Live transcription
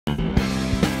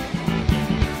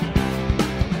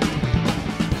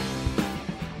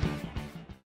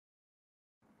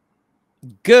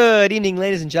Good evening,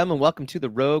 ladies and gentlemen. Welcome to the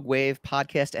Rogue Wav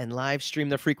Podcast and live stream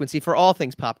the frequency for all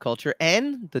things pop culture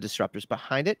and the disruptors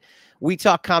behind it. We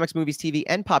talk comics, movies, TV,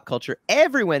 and pop culture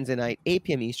every Wednesday night, 8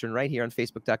 p.m. Eastern, right here on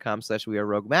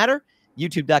Facebook.com/WeAreRogueMatter,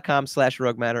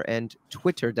 YouTube.com/RogueMatter, and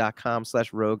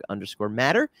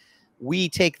Twitter.com/Rogue_Matter. We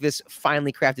take this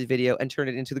finely crafted video and turn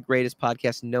it into the greatest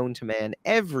podcast known to man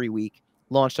every week,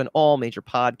 launched on all major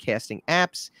podcasting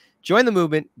apps. Join the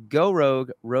movement. Go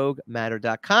Rogue,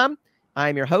 RogueMatter.com.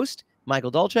 I'm your host,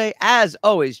 Michael Dolce, as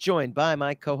always, joined by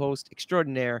my co-host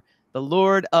extraordinaire, the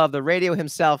Lord of the Radio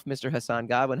himself, Mr. Hassan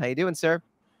Godwin. How you doing, sir?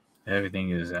 Everything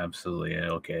is absolutely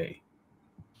okay.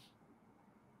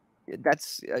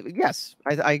 That's yes,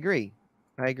 I agree.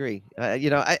 I agree. You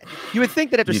would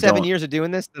think that after 7 years of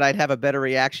doing this, that I'd have a better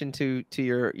reaction to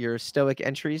your stoic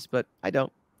entries, but I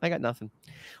don't. I got nothing.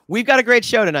 We've got a great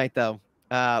show tonight, though.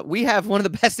 We have one of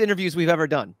the best interviews we've ever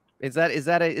done. Is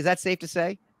that safe to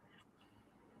say?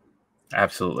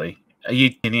 Absolutely.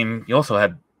 You also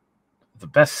had the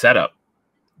best setup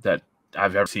that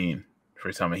I've ever seen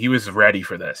for someone. He was ready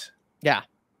for this. Yeah.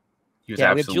 He was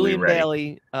absolutely we have Julian ready.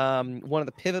 Bailey, one of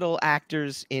the pivotal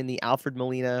actors in the Alfred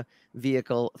Molina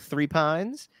vehicle, Three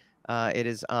Pines. It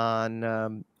is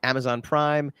on Amazon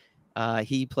Prime.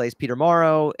 He plays Peter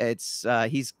Morrow. He's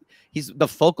the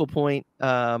focal point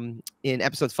in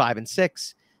episodes 5 and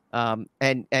 6.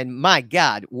 And my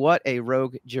God, what a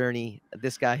rogue journey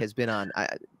this guy has been on.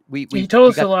 He told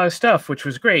us a lot of stuff, which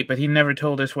was great, but he never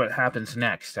told us what happens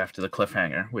next after the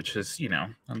cliffhanger, which is, a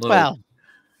little. Well,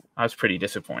 I was pretty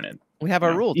disappointed. We have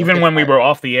our rule. Even when we were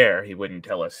off the air, he wouldn't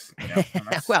tell us.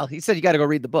 Well, he said you got to go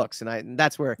read the books, and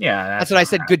that's where. Yeah, that's what I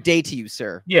said. Good day to you,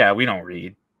 sir. Yeah, we don't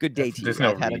read. Good day to you.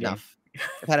 No I've had enough.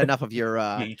 I've had enough of your.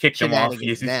 You kicked him off.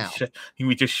 We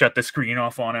just shut the screen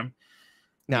off on him.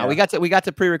 No, we got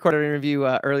to pre-record an interview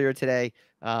earlier today,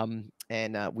 and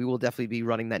we will definitely be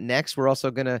running that next. We're also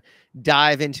going to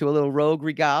dive into a little Rogue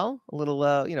Regale, a little,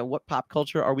 what pop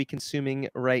culture are we consuming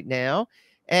right now?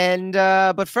 And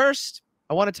but first,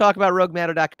 I want to talk about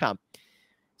RogueMatter.com.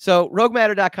 So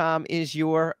RogueMatter.com is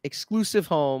your exclusive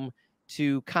home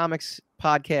to comics,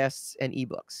 podcasts, and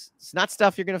ebooks. It's not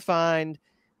stuff you're going to find,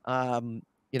 your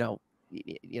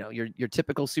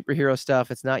typical superhero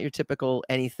stuff. It's not your typical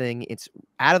anything. It's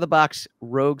out of the box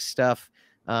Rogue stuff.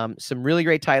 Some really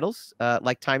great titles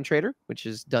like Time Trader, which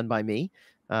is done by me.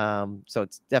 So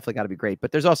it's definitely got to be great.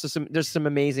 But there's also some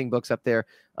amazing books up there.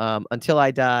 Until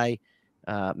I Die,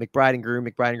 McBride and Groom.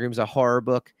 McBride and Groom is a horror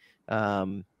book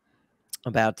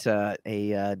about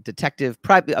a detective,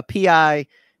 a PI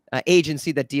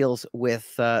agency that deals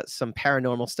with some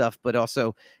paranormal stuff, but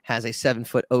also has a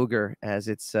 7-foot ogre as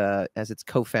its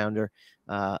co-founder.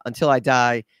 Until I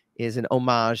Die is an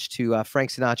homage to Frank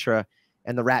Sinatra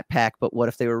and the Rat Pack, but what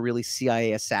if they were really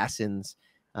CIA assassins?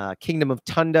 Kingdom of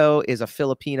Tundo is an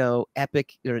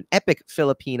epic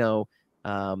Filipino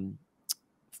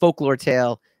folklore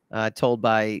tale told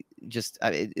by just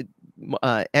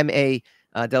M.A.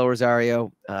 Del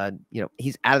Rosario.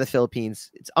 He's out of the Philippines.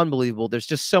 It's unbelievable. There's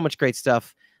just so much great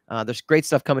stuff. There's great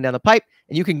stuff coming down the pipe,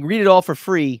 and you can read it all for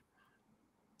free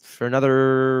for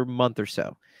another month or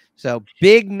so. So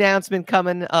big announcement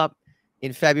coming up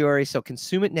in February. So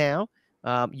consume it now.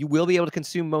 You will be able to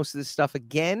consume most of this stuff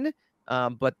again,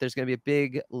 but there's going to be a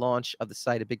big launch of the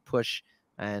site, a big push.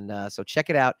 And so check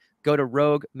it out. Go to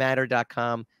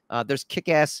RogueMatter.com. There's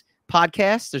kick-ass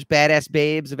podcasts. There's badass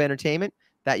babes of entertainment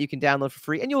that you can download for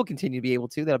free, and you will continue to be able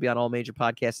to. That'll be on all major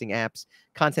podcasting apps.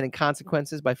 Content and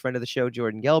Consequences by friend of the show,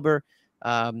 Jordan Gelber.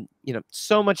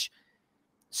 So much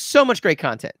great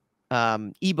content.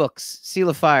 Ebooks, Seal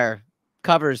of Fire,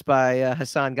 covers by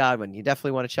Hassan Godwin. You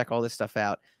definitely want to check all this stuff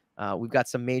out. We've got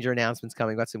some major announcements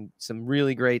coming. We've got some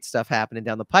really great stuff happening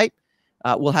down the pipe.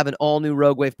 We'll have an all-new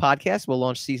Rogue Wave podcast. We'll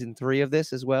launch season 3 of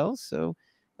this as well. So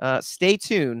stay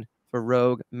tuned for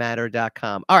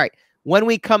RogueMatter.com. All right, when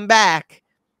we come back,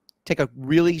 take a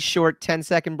really short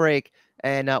 10-second break,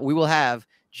 and we will have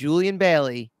Julian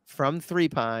Bailey from Three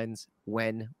Pines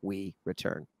when we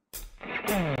return.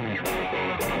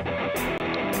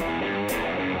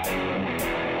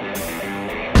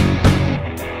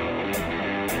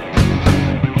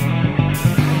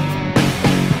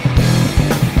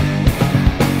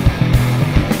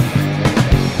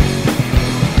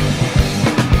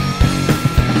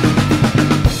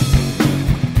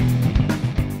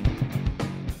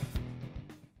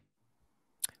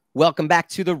 Welcome back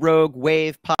to the Rogue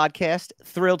Wave Podcast.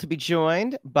 Thrilled to be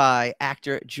joined by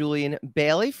actor Julian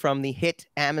Bailey from the hit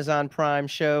Amazon Prime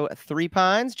show Three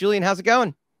Pines. Julian, how's it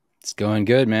going? It's going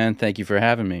good, man. Thank you for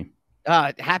having me.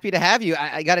 Happy to have you.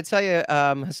 I got to tell you,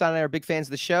 Hassan and I are big fans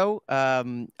of the show.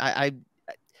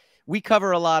 we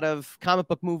cover a lot of comic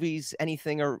book movies,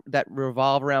 anything that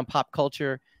revolve around pop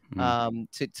culture.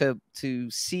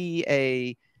 To see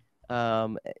a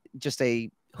just a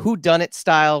whodunit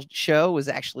style show was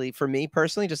actually, for me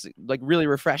personally, just like really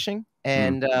refreshing.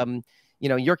 And you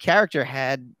know, your character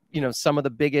had, you know, some of the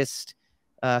biggest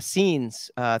scenes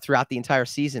throughout the entire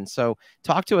season. So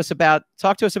talk to us about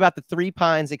the Three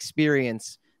Pines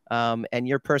experience and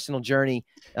your personal journey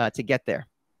to get there.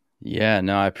 Yeah,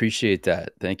 no, I appreciate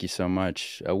that. Thank you so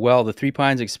much. Well, the Three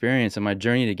Pines experience and my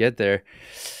journey to get there.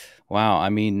 Wow. I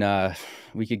mean,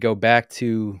 we could go back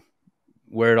to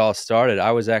where it all started.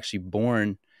 I was actually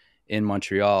born in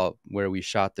Montreal, where we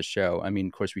shot the show. I mean,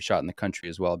 of course, we shot in the country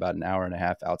as well, about an hour and a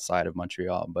half outside of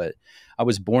Montreal. But I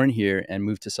was born here and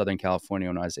moved to Southern California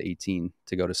when I was 18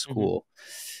 to go to school.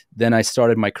 Then I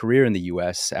started my career in the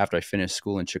U.S. after I finished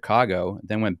school in Chicago,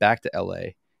 then went back to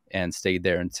L.A. and stayed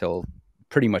there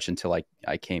pretty much until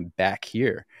I came back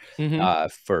here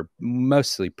for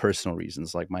mostly personal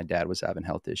reasons. Like my dad was having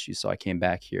health issues. So I came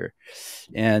back here.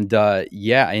 And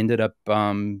yeah, I ended up,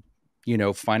 you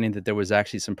know, finding that there was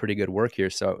actually some pretty good work here.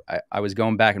 So I was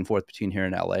going back and forth between here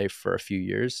and LA for a few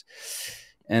years.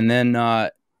 And then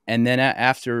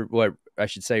after, what I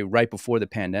should say, right before the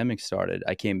pandemic started,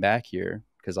 I came back here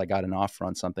because I got an offer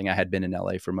on something. I had been in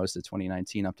LA for most of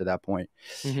 2019 up to that point.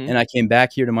 And I came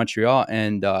back here to Montreal,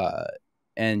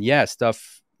 and yeah,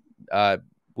 stuff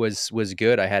was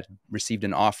good. I had received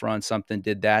an offer on something,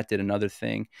 did another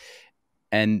thing.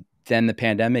 And then the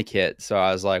pandemic hit. So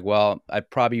I was like, well, I'd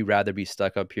probably rather be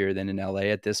stuck up here than in LA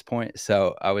at this point.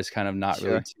 So I was kind of not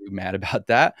really too mad about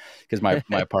that, because my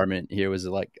apartment here was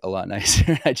like a lot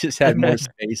nicer. I just had more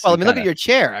space. Well, I mean, look at your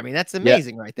chair. I mean, that's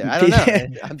amazing right there. I don't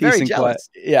know. I'm very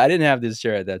jealous. Yeah, I didn't have this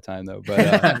chair at that time though,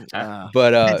 but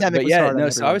but yeah, no.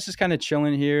 So I was just kind of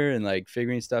chilling here and like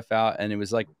figuring stuff out, and it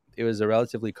was a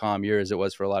relatively calm year, as it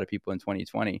was for a lot of people in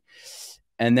 2020.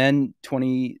 And then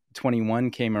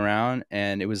 2021 came around,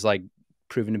 and it was like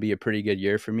proven to be a pretty good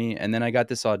year for me. And then I got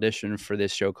this audition for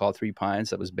this show called Three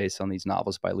Pines that was based on these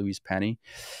novels by Louise Penny.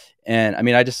 And I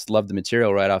mean, I just loved the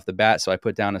material right off the bat. So I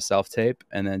put down a self-tape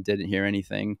and then didn't hear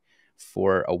anything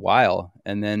for a while.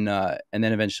 And then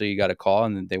eventually got a call,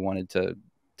 and they wanted to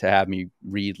have me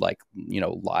read, like, you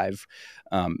know, live,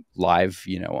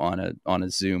 you know, on a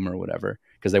Zoom or whatever,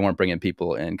 because they weren't bringing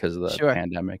people in because of the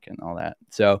pandemic and all that.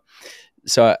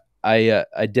 So I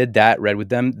did that, read with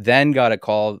them, then got a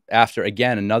call after,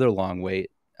 again, another long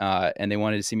wait, and they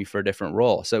wanted to see me for a different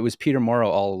role. So it was Peter Morrow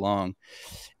all along.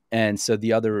 And so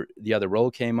the other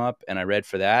role came up, and I read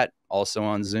for that, also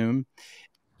on Zoom,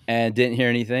 and didn't hear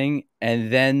anything.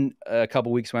 And then a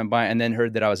couple weeks went by, and then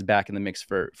heard that I was back in the mix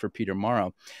for Peter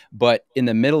Morrow. But in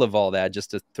the middle of all that, just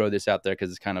to throw this out there,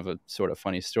 because it's kind of a sort of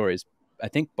funny story, I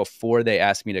think before they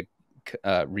asked me to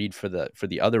read for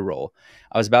the other role,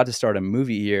 I was about to start a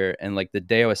movie here, and like the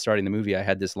day I was starting the movie, I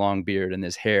had this long beard and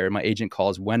this hair. My agent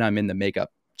calls when I'm in the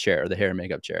makeup chair, the hair and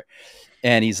makeup chair,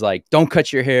 and he's like, "Don't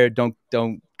cut your hair, don't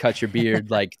cut your beard.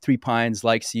 Like, Three Pines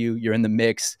likes you. You're in the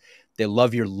mix. They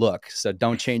love your look, so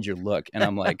don't change your look." And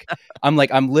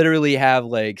I'm literally have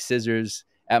like scissors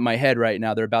at my head right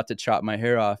now. They're about to chop my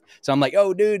hair off. So I'm like,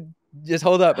 "Oh, dude, just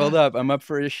hold up. I'm up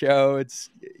for a show." It's,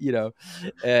 you know,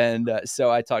 and so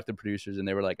I talked to producers, and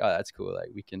they were like, "Oh, that's cool. Like,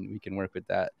 we can work with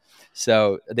that."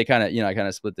 So they kind of, you know, I kind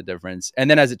of split the difference. And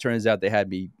then, as it turns out, they had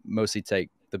me mostly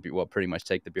pretty much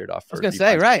take the beard off. I was gonna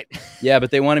say, right? Yeah,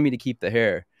 but they wanted me to keep the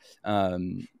hair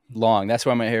long. That's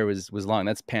why my hair was long.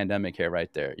 That's pandemic hair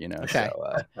right there, you know. Okay.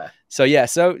 So yeah,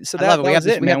 so that was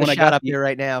it, man. When I got up here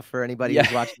right now for anybody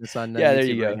who's watching this on yeah, there YouTube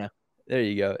you go. right now. There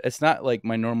you go. It's not like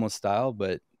my normal style,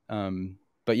 but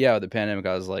yeah, with the pandemic,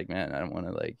 I was like, man, I don't want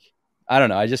to, like, I don't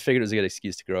know. I just figured it was a good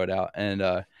excuse to grow it out.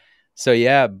 And so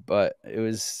yeah, but it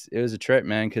was a trip,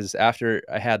 man, because after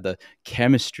I had the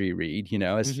chemistry read, you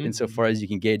know, insofar as you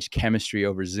can gauge chemistry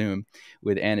over Zoom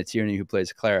with Anna Tierney, who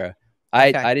plays Clara,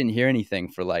 I didn't hear anything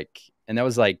for and that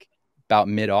was like about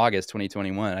mid-August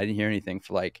 2021. I didn't hear anything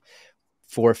for like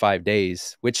 4 or 5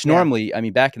 days, which normally, I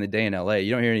mean, back in the day in LA,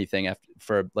 you don't hear anything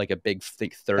for like a big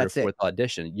third or fourth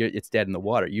audition. It's dead in the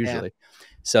water usually. Yeah.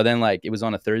 So then, like, it was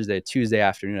on a Tuesday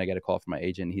afternoon, I got a call from my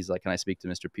agent. He's like, "Can I speak to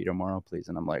Mr. Peter Morrow, please?"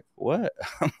 And I'm like, "What?"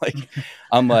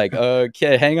 I'm like,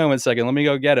 "Okay, hang on 1 second. Let me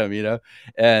go get him," you know?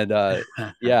 And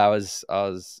yeah, I was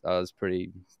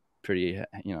pretty, you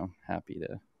know, happy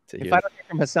to hear. If I don't hear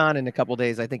from Hassan in a couple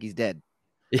days, I think he's dead.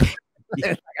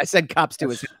 Like I said, cops to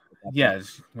his.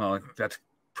 Yes, well, that's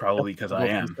probably because I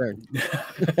am.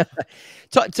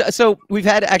 So we've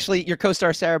had, actually, your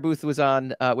co-star Sarah Booth was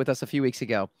on with us a few weeks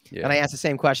ago, and I asked the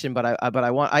same question, but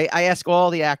I ask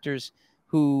all the actors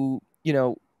who, you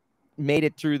know, made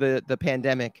it through the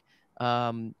pandemic,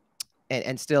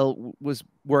 and still was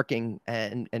working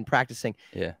and practicing.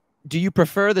 Yeah. Do you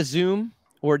prefer the Zoom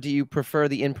or do you prefer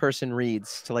the in-person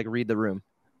reads to like read the room?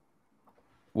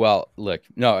 Well, look,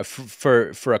 no, for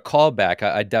a callback,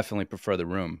 I definitely prefer the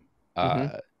room.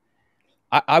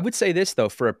 I would say this though,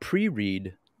 for a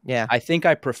pre-read, yeah, I think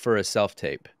I prefer a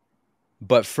self-tape.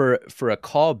 But for a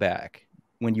callback,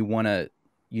 when you want to,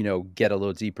 get a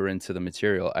little deeper into the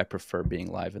material, I prefer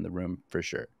being live in the room for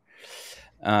sure.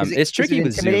 It's tricky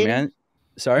with Zoom, man.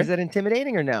 Sorry? Is that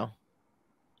intimidating or no?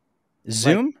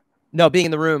 Zoom? Like, no, being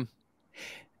in the room.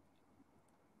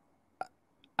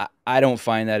 I don't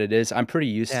find that it is. I'm pretty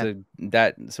used to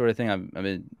that sort of thing. I've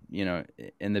been,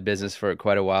 in the business for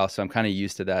quite a while, so I'm kind of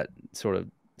used to that sort of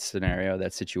scenario,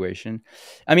 that situation.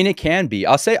 I mean, it can be.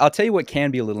 I'll tell you what can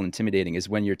be a little intimidating is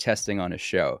when you're testing on a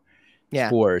show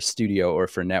for studio or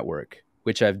for network,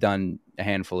 which I've done a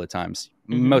handful of times,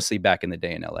 mostly back in the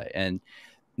day in LA. And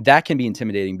that can be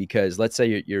intimidating because let's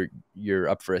say you're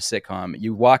up for a sitcom,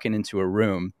 you walking into a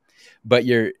room, but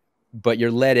you're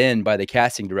let in by the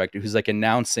casting director who's like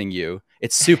announcing you.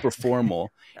 It's super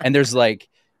formal. And there's like,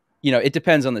 it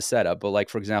depends on the setup. But like,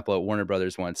 for example, at Warner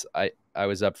Brothers once, I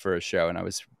was up for a show and I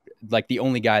was like the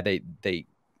only guy they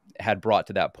had brought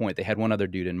to that point. They had one other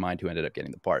dude in mind who ended up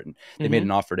getting the part and they made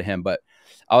an offer to him. But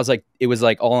I was like, it was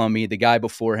like all on me. The guy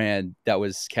beforehand that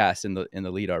was cast in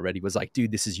the lead already was like,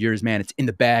 dude, this is yours, man. It's in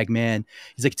the bag, man.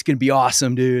 He's like, it's going to be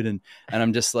awesome, dude. And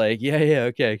I'm just like, yeah,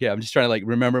 okay. I'm just trying to like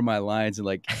remember my lines and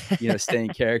like, stay in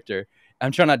character.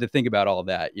 I'm trying not to think about all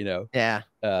that, Yeah.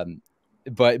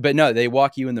 But no, they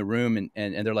walk you in the room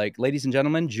and they're like, ladies and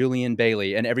gentlemen, Julian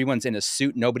Bailey, and everyone's in a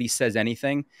suit. Nobody says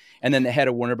anything. And then the head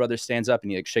of Warner Brothers stands up and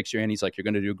he like shakes your hand. He's like, you're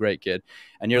going to do great, kid.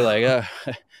 And you're like,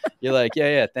 you're like,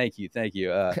 yeah. Thank you.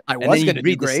 I was going to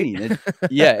do great. And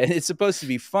it's supposed to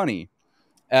be funny,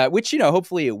 which,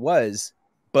 hopefully it was,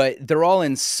 but they're all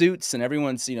in suits and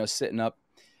everyone's, sitting up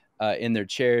in their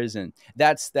chairs. And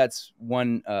that's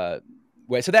one,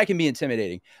 way. So that can be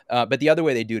intimidating. But the other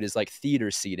way they do it is like theater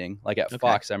seating. Like at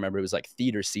Fox, I remember it was like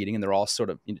theater seating and they're all sort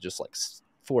of, just like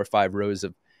 4 or 5 rows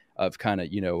of kind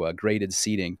of, graded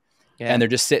seating. Yeah. And they're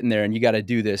just sitting there and you got to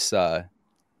do this,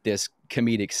 this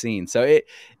comedic scene. So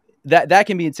that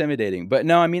can be intimidating, but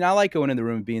no, I mean, I like going in the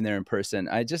room and being there in person.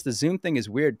 The Zoom thing is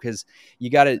weird because you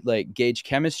got to like gauge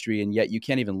chemistry and yet you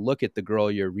can't even look at the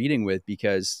girl you're reading with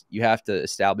because you have to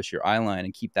establish your eye line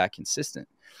and keep that consistent.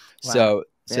 Wow.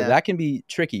 So that can be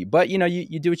tricky, but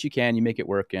you do what you can, you make it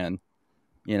work. And,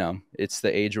 it's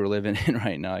the age we're living in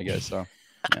right now, I guess. So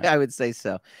yeah. I would say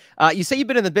so. You say you've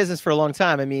been in the business for a long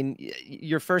time. I mean,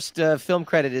 your first film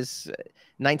credit is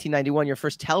 1991. Your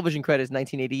first television credit is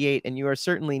 1988, and you are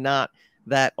certainly not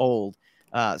that old.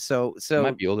 So you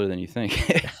might be older than you think.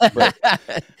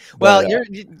 Well,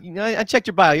 I checked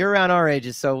your bio. You're around our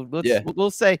ages, so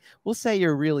we'll say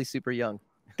you're really super young.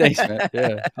 Thanks, man.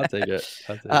 Yeah, I'll take it.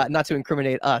 Not to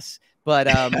incriminate us, but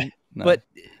no. But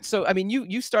so I mean,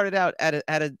 you started out at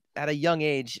a young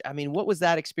age. I mean, what was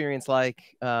that experience like?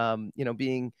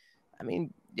 Being,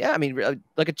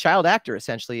 like a child actor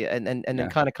essentially, and then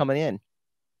kind of coming in.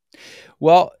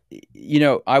 Well,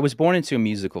 I was born into a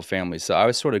musical family, so I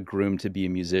was sort of groomed to be a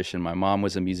musician. My mom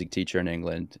was a music teacher in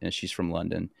England, and she's from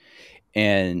London,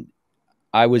 and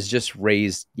I was just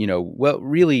raised,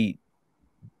 really,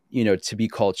 to be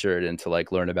cultured and to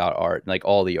like learn about art, like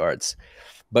all the arts.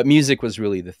 But music was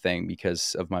really the thing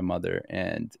because of my mother.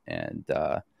 And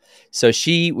so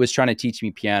she was trying to teach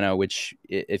me piano, which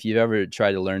if you've ever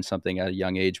tried to learn something at a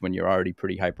young age when you're already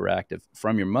pretty hyperactive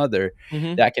from your mother,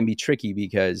 that can be tricky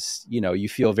because, you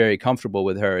feel very comfortable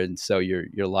with her. And so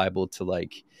you're liable to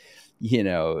like,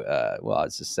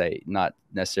 let's just say not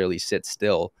necessarily sit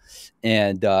still.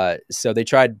 And so they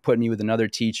tried putting me with another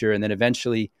teacher. And then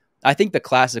eventually I think the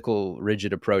classical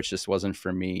rigid approach just wasn't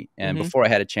for me. And before I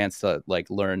had a chance to like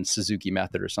learn Suzuki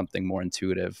method or something more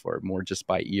intuitive or more just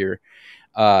by ear,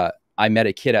 I met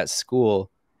a kid at school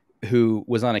who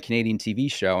was on a Canadian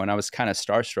TV show. And I was kind of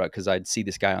starstruck because I'd see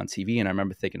this guy on TV. And I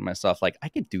remember thinking to myself, like, I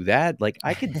could do that. Like,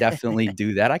 I could definitely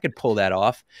do that. I could pull that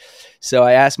off. So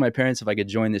I asked my parents if I could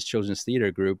join this children's theater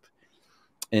group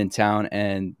in town,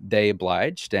 and they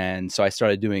obliged. And so I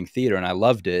started doing theater and I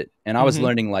loved it. And I was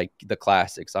learning like the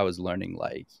classics. I was learning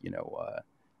like,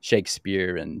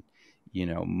 Shakespeare and,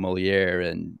 Moliere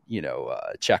and,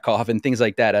 Chekhov and things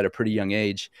like that at a pretty young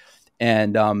age.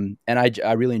 And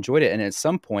I really enjoyed it. And at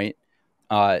some point,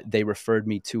 they referred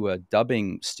me to a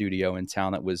dubbing studio in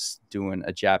town that was doing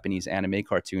a Japanese anime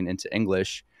cartoon into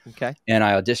English. Okay. And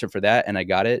I auditioned for that and I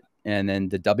got it. And then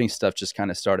the dubbing stuff just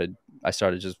kind of started. I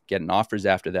started just getting offers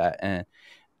after that.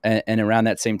 And around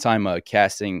that same time, a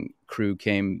casting crew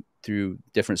came through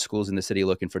different schools in the city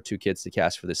looking for 2 kids to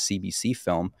cast for the CBC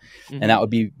film. And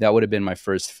that would have been my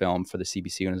first film for the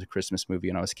CBC, when it was a Christmas movie,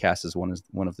 and I was cast as one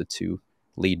of the 2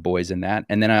 lead boys in that.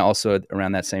 And then I also,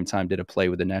 around that same time, did a play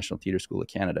with the National Theatre School of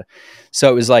Canada. So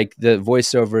it was like the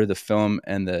voiceover, the film,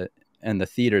 and the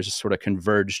theater just sort of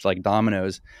converged like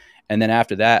dominoes. And then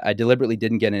after that, I deliberately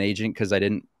didn't get an agent because I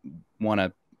didn't want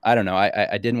to, I don't know,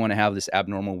 I didn't want to have this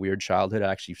abnormal, weird childhood.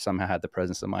 I actually somehow had the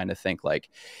presence of mind to think, like,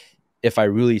 if I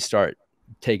really start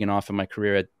taking off in my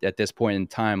career at this point in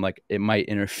time, like, it might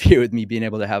interfere with me being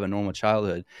able to have a normal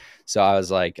childhood. So I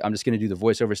was like, I'm just going to do the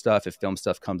voiceover stuff. If film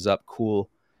stuff comes up, cool.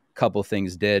 Couple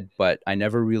things did, but I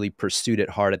never really pursued it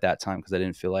hard at that time because I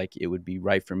didn't feel like it would be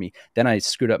right for me. Then I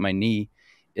screwed up my knee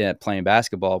playing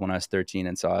basketball when I was 13.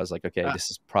 And so I was like, okay,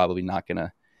 this is probably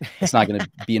it's not going to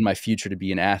be in my future to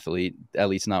be an athlete, at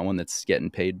least not one that's getting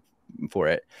paid for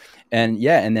it. And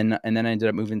yeah. And then I ended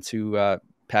up moving to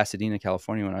Pasadena,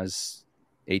 California when I was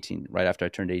 18, right after I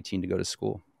turned 18 to go to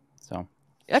school. So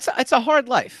it's a hard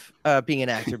life, being an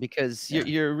actor, because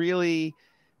you're really,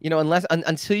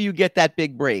 until you get that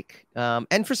big break.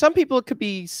 And for some people it could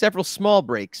be several small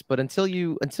breaks, but until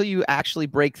you actually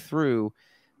break through,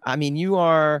 I mean, you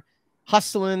are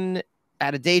hustling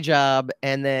at a day job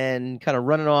and then kind of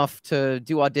running off to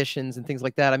do auditions and things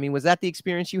like that. I mean, was that the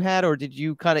experience you had, or did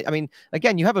you kind of, I mean,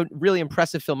 again, you have a really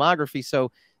impressive filmography,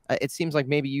 so it seems like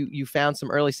maybe you found some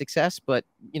early success, but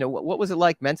what was it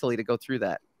like mentally to go through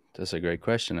that? That's a great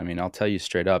question. I mean, I'll tell you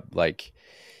straight up, like,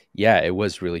 yeah, it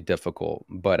was really difficult,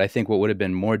 but I think what would have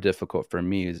been more difficult for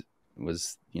me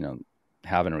was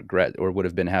having regret, or would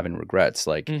have been having regrets.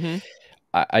 Like,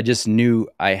 I just knew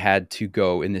I had to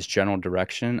go in this general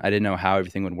direction. I didn't know how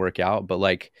everything would work out, but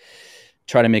like,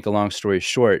 try to make a long story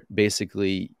short,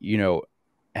 basically,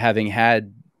 having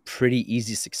had pretty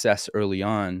easy success early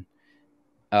on,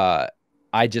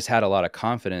 I just had a lot of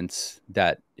confidence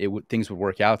that things would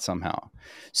work out somehow.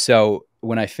 So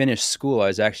when I finished school, I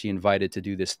was actually invited to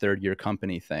do this 3rd-year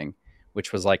company thing,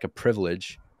 which was like a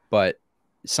privilege, but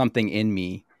something in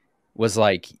me was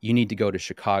like, you need to go to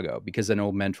Chicago, because an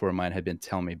old mentor of mine had been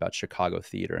telling me about Chicago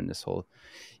theater and this whole,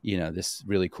 this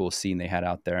really cool scene they had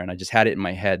out there. And I just had it in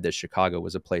my head that Chicago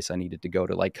was a place I needed to go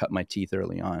to, like, cut my teeth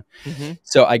early on.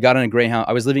 So I got on a Greyhound.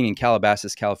 I was living in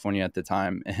Calabasas, California at the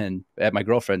time, and at my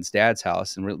girlfriend's dad's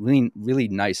house, and really, really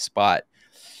nice spot.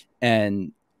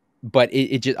 But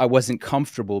I wasn't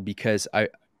comfortable because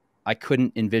I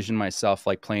couldn't envision myself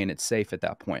like playing it safe at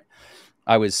that point.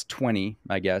 I was 20,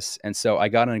 I guess. And so I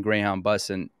got on a Greyhound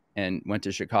bus and went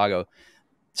to Chicago,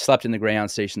 slept in the Greyhound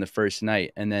station the first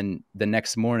night. And then the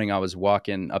next morning I was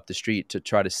walking up the street to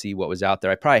try to see what was out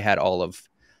there. I probably had all of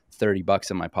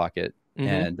 $30 in my pocket.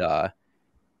 But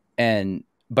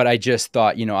I just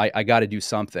thought, I got to do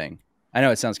something. I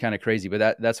know it sounds kind of crazy,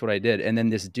 but that's what I did. And then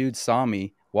this dude saw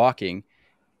me walking.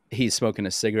 He's smoking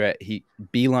a cigarette. He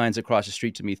beelines across the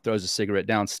street to me, throws a cigarette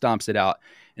down, stomps it out.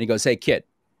 And he goes, "Hey, kid."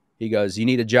 He goes, "You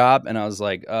need a job?" And I was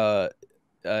like, yeah,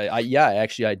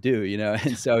 actually I do,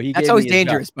 And so that's always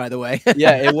dangerous, by the way.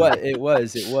 Yeah, it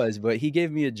was. But he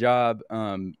gave me a job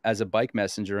as a bike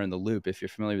messenger in the Loop, if you're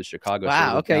familiar with Chicago.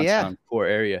 Wow. Okay. Yeah. Core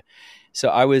area. So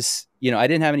I was, I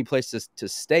didn't have any place to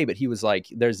stay, but he was like,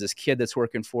 "There's this kid that's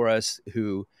working for us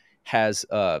who has,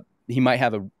 he might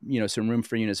have some room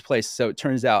for you in his place." So it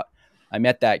turns out I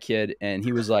met that kid, and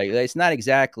he was like, "It's not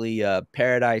exactly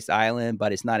Paradise Island,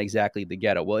 but it's not exactly the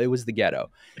ghetto." Well, it was the ghetto.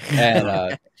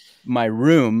 And my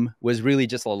room was really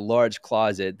just a large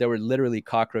closet. There were literally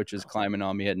cockroaches climbing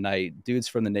on me at night, dudes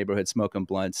from the neighborhood smoking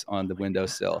blunts on the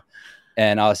windowsill.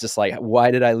 And I was just like,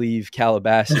 why did I leave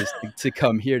Calabasas to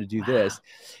come here to do this?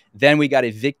 Then we got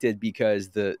evicted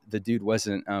because the dude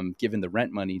wasn't giving the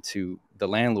rent money to the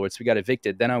landlord. So we got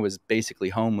evicted. Then I was basically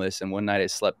homeless. And one night I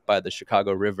slept by the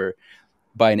Chicago River,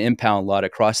 by an impound lot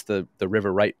across the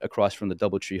river, right across from the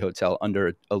Doubletree Hotel,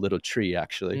 under a little tree,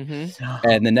 actually.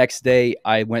 And the next day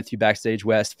I went through Backstage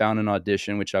West, found an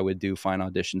audition, which I would do, find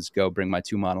auditions, go bring my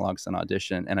 2 monologues and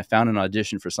audition. And I found an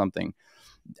audition for something,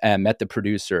 and met the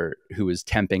producer, who was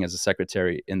temping as a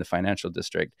secretary in the financial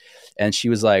district. And she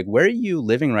was like, "Where are you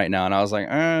living right now?" And I was like,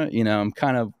 I'm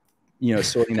kind of,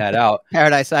 sorting that out.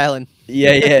 Paradise Island.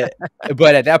 Yeah.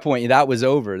 But at that point, that was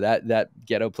over. That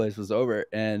ghetto place was over.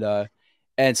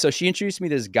 And so she introduced me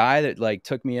to this guy that like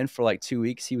took me in for like 2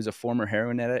 weeks. He was a former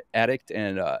heroin addict,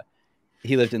 and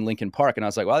he lived in Lincoln Park. And I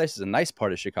was like, wow, this is a nice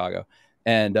part of Chicago.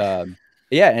 And and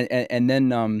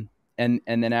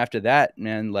then after that,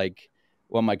 man, like,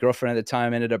 well, my girlfriend at the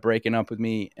time ended up breaking up with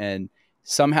me, and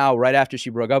somehow right after she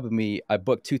broke up with me, I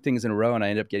booked 2 things in a row, and I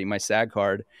ended up getting my SAG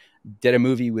card. Did a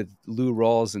movie with Lou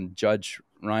Rawls and Judge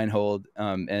Reinhold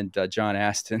and John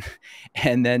Aston,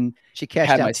 and then she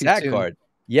cashed had out my SAT card.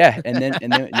 Yeah, and then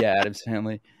yeah, Adam's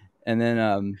Family, and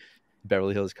then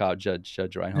Beverly Hills Cop,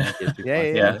 Judge Reinhold.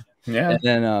 Yeah.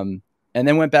 And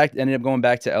then ended up going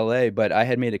back to LA, but I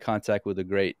had made a contact with a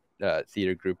great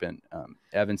theater group in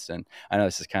Evanston. I know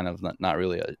this is kind of not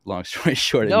really a long story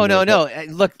short. No.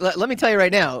 Look, let me tell you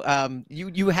right now.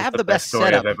 You have the best story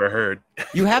setup I've ever heard.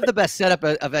 You have the best setup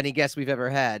of any guest we've ever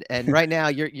had, and right now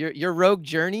your Rogue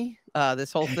journey,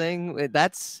 this whole thing,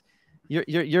 that's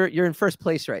you're in first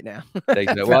place right now.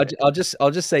 Thanks, man. Well,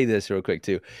 I'll just say this real quick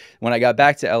too. When I got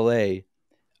back to LA,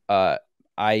 I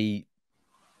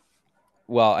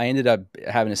ended up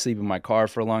having to sleep in my car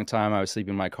for a long time. I was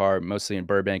sleeping in my car mostly in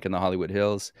Burbank and the Hollywood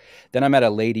Hills. Then I met a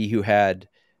lady who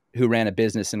ran a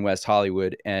business in West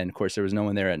Hollywood, and of course there was no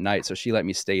one there at night, so she let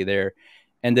me stay there.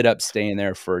 Ended up staying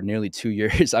there for nearly 2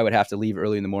 years. I would have to leave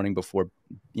early in the morning before,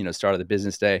 start of the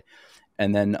business day,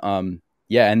 and then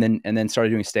and then started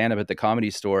doing stand up at the Comedy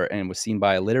Store, and was seen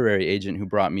by a literary agent who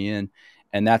brought me in,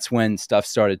 and that's when stuff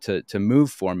started to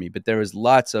move for me. But there was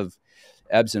lots of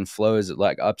ebbs and flows,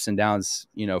 like ups and downs,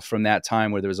 from that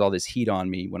time where there was all this heat on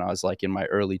me when I was like in my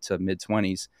early to mid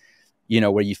 20s,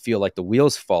 where you feel like the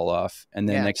wheels fall off. And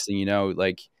then next thing you know,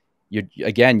 like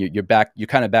you're back, you're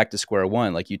kind of back to square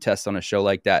one. Like you test on a show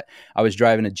like that. I was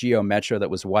driving a Geo Metro that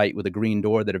was white with a green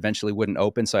door that eventually wouldn't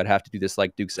open. So I'd have to do this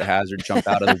like Dukes of Hazzard, jump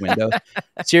out of the window.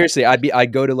 Seriously,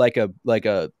 I'd go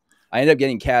to I ended up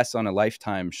getting cast on a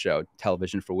Lifetime show,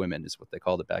 Television for Women is what they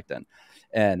called it back then.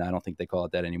 And I don't think they call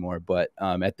it that anymore. But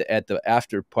at the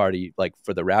after party, like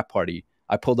for the rap party,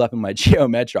 I pulled up in my Geo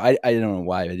Metro. I don't know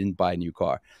why I didn't buy a new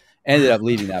car. Ended up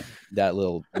leaving that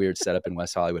little weird setup in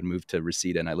West Hollywood, moved to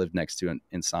Reseda, and I lived next to an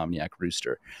insomniac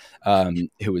rooster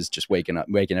who was just waking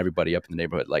everybody up in the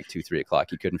neighborhood like 2-3 o'clock.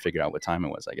 He couldn't figure out what time it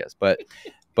was, I guess. But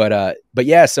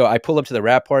yeah, so I pull up to the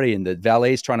rap party, and the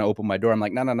valet's trying to open my door. I'm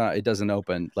like, no, it doesn't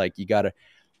open. Like you gotta.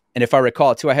 And if I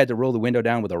recall too, I had to roll the window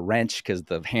down with a wrench because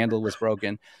the handle was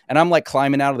broken. And I'm like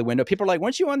climbing out of the window. People are like,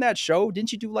 weren't you on that show?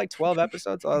 Didn't you do like 12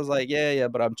 episodes? I was like, yeah,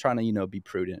 but I'm trying to, be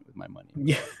prudent with my money.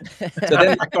 Yeah. So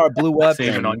then my car blew up. I'm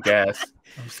saving on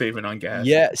gas.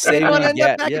 Yeah, saving on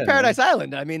gas. Back in Paradise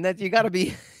Island. I mean, that you gotta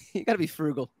be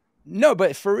frugal. No,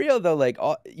 but for real though, like,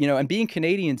 and being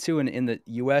Canadian too, in the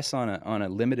US on a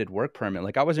limited work permit,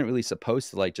 like I wasn't really supposed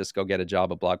to like just go get a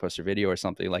job at Blockbuster Video or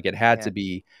something. Like it had to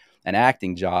be an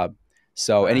acting job.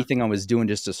 So anything I was doing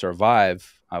just to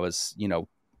survive, I was,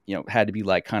 had to be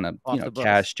like kind of,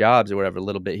 cash jobs or whatever, a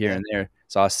little bit here and there.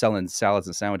 So I was selling salads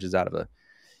and sandwiches out of a,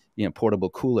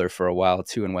 portable cooler for a while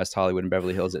too in West Hollywood and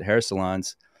Beverly Hills at hair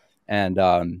salons.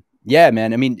 And, yeah,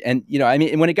 man. I mean,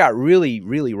 when it got really,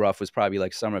 really rough was probably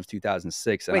like summer of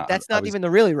 2006. Wait, that's not even the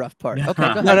really rough part.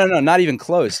 Okay, no, not even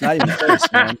close. Not even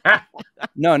close, man.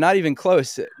 No, not even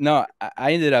close. No,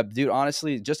 I ended up, dude,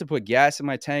 honestly, just to put gas in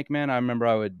my tank, man. I remember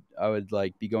I would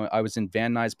like be going. I was in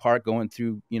Van Nuys Park going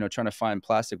through, trying to find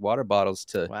plastic water bottles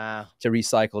to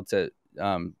recycle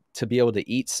to be able to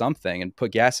eat something and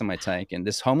put gas in my tank. And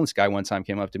this homeless guy one time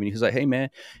came up to me. He was like, hey, man,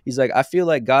 he's like, I feel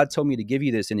like God told me to give you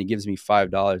this. And he gives me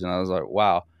 $5. And I was like,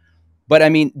 wow. But I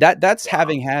mean, that's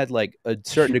having had like a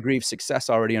certain degree of success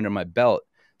already under my belt.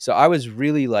 So I was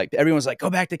really like, everyone's like, go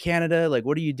back to Canada. Like,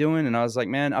 what are you doing? And I was like,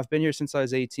 man, I've been here since I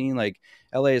was 18. Like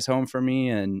LA is home for me.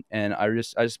 And I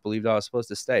just believed I was supposed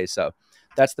to stay. So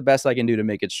that's the best I can do to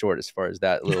make it short as far as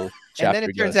that little chapter And then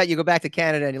it turns out you go back to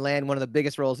Canada and you land one of the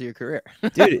biggest roles of your career.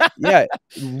 Dude, yeah,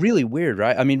 really weird,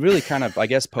 right? I mean, really kind of, I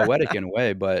guess, poetic in a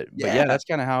way, but yeah, that's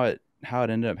kind of how it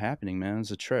ended up happening, man. It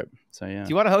was a trip. So yeah. Do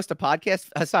you want to host a podcast,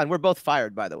 Hassan? We're both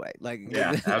fired, by the way. Like,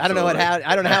 I don't know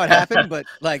how it happened, but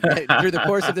like through the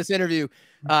course of this interview,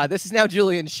 this is now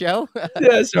Julian's show.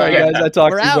 Yeah, sorry guys, I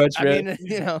talked too much. I mean,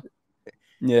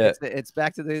 yeah, it's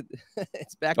back to the.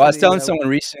 It's back. Well, I was telling someone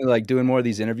recently, like doing more of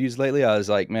these interviews lately. I was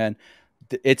like, man,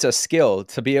 it's a skill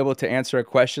to be able to answer a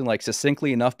question like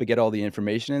succinctly enough, but get all the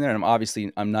information in there. And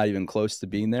I'm not even close to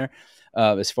being there.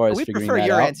 As far as figuring that out. We prefer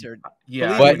your answer.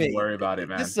 Yeah, but don't worry about it,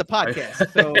 man. This is a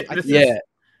podcast, so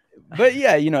but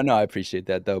yeah, no, I appreciate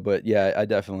that though. But yeah,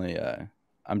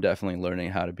 I'm definitely learning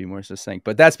how to be more succinct.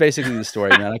 But that's basically the story,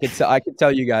 man. I could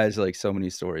tell you guys like so many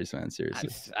stories, man. Seriously.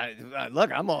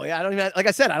 Look, I don't even, like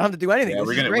I said, I don't have to do anything. Yeah,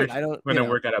 we're gonna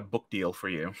work out a book deal for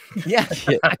you. Yeah,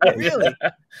 really.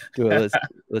 Dude,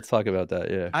 let's talk about that.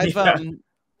 Yeah.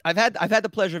 I've had the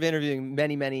pleasure of interviewing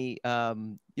many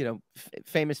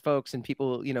famous folks and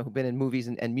people who've been in movies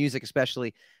and music,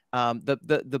 especially.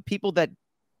 The people that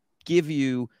give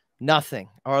you nothing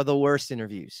are the worst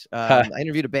interviews. I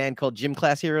interviewed a band called Gym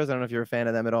Class Heroes. I don't know if you're a fan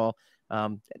of them at all.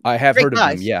 I have heard of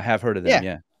them. Yeah, I have heard of them.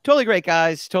 Yeah. totally great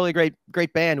guys, totally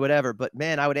great band, whatever. But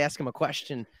man, I would ask him a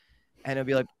question, and it'd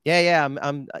be like, yeah,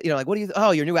 I'm, like, what do you?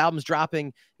 Oh, your new album's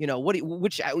dropping.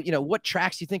 What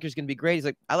tracks do you think is going to be great? He's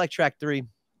like, I like track 3.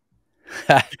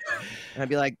 And I'd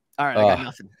be like, all right, I got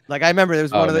nothing. Like, I remember there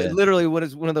was literally one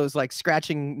of those like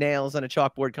scratching nails on a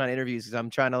chalkboard kind of interviews, because I'm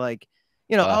trying to like,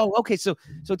 okay, so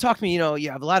talk to me.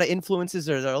 You have a lot of influences.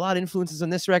 Are there a lot of influences on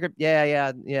this record?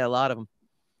 Yeah, a lot of them.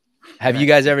 Have you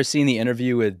guys ever seen the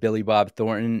interview with Billy Bob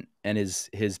Thornton and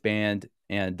his band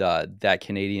and that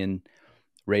Canadian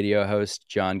radio host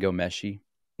John Gomeshi?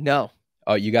 No.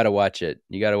 Oh, you got to watch it.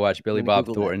 You got to watch Billy Bob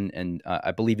Thornton, and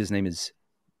I believe his name is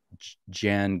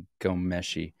Jan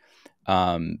Gomeshi.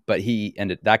 But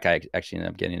that guy actually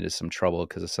ended up getting into some trouble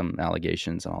because of some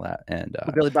allegations and all that. And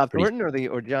Billy Bob Thornton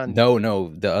or John?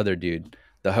 No, the other dude,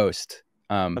 the host.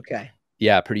 Okay.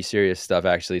 Yeah, pretty serious stuff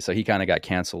actually. So he kind of got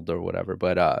canceled or whatever.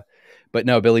 But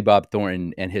no, Billy Bob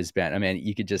Thornton and his band. I mean,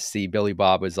 you could just see Billy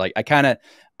Bob was like, I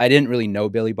didn't really know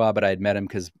Billy Bob, but I had met him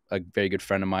because a very good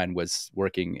friend of mine was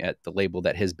working at the label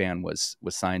that his band was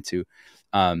signed to.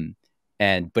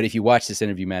 But if you watch this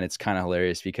interview, man, it's kind of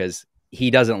hilarious because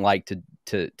he doesn't like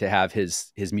to have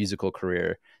his musical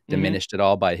career diminished at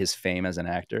all by his fame as an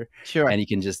actor. Sure. And you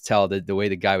can just tell that the way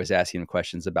the guy was asking him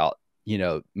questions about,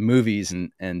 movies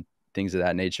and things of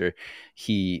that nature,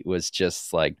 he was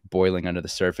just like boiling under the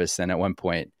surface. And at one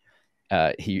point,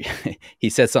 he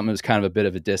said something that was kind of a bit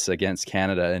of a diss against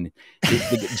Canada. And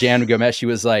Jan Gomeshi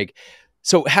was like,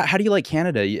 so how do you like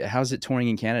Canada? How's it touring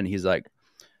in Canada? And he's like,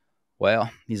 I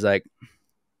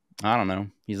don't know.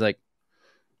 He's like,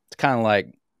 it's kind of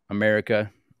like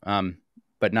America,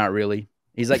 but not really.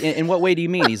 He's like, in what way do you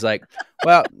mean? He's like,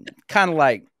 well, kind of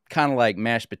like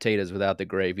mashed potatoes without the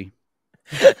gravy.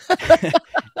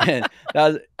 And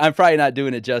I'm probably not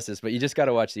doing it justice, but you just got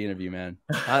to watch the interview, man.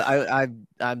 I'm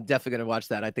definitely gonna watch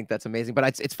that. I think that's amazing.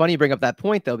 But it's funny you bring up that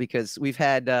point though, because we've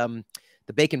had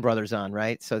the Bacon brothers on,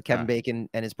 right? So Kevin Bacon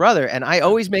and his brother, and I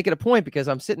always make it a point because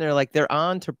I'm sitting there like they're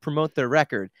on to promote their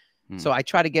record, so I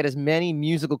try to get as many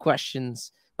musical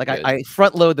questions. Like I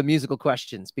front load the musical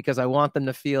questions because I want them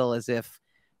to feel as if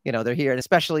they're here, and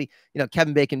especially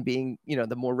Kevin Bacon being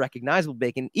the more recognizable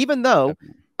Bacon, even though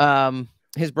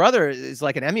his brother is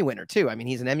like an Emmy winner too. I mean,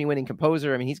 he's an Emmy-winning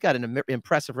composer. I mean, he's got an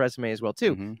impressive resume as well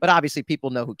too. But obviously, people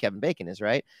know who Kevin Bacon is,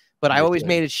 right? But I always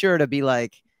made it sure to be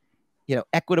like,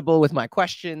 equitable with my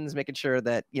questions, making sure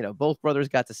that both brothers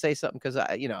got to say something, because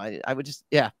I would just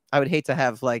I would hate to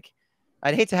have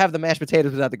I'd hate to have the mashed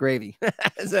potatoes without the gravy.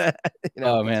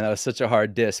 Oh man, that was such a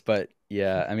hard diss. But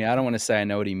yeah, I mean, I don't want to say I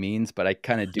know what he means, but I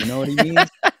kind of do know what he means.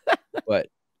 But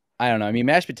I don't know. I mean,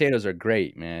 mashed potatoes are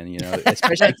great, man.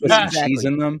 Especially if you put some cheese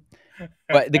in them.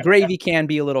 But the gravy can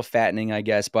be a little fattening, I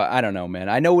guess. But I don't know, man.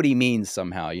 I know what he means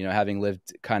somehow. Having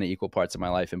lived kind of equal parts of my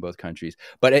life in both countries.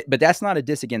 But that's not a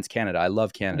diss against Canada. I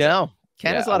love Canada. No,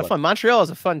 Canada's a lot of fun. Montreal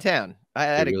is a fun town.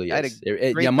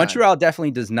 Montreal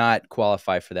definitely does not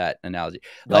qualify for that analogy.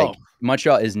 Like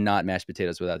Montreal is not mashed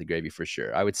potatoes without the gravy for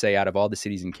sure. I would say out of all the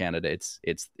cities in Canada, it's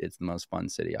the most fun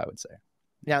city, I would say.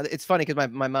 Now it's funny because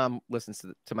my mom listens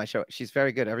to my show. She's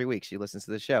very good every week. She listens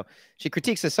to the show. She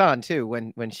critiques Hassan too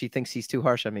when she thinks he's too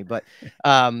harsh on me. But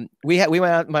we went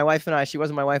out, my wife and I. She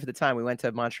wasn't my wife at the time. We went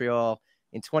to Montreal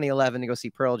in 2011 to go see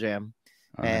Pearl Jam,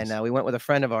 and we went with a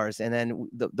friend of ours. And then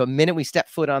the minute we stepped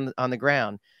foot on the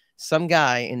ground, some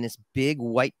guy in this big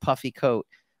white puffy coat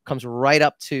comes right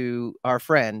up to our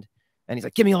friend, and he's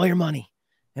like, "Give me all your money."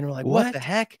 And we're like, "What the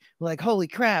heck?" We're like, "Holy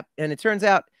crap!" And it turns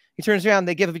out. He turns around,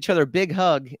 they give each other a big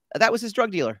hug. That was his drug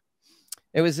dealer.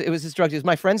 It was his drug dealer. It was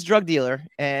my friend's drug dealer.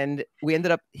 And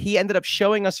he ended up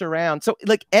showing us around. So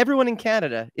like everyone in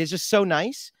Canada is just so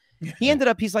nice.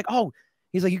 He's like,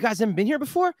 you guys haven't been here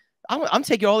before? I'm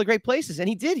taking you all the great places. And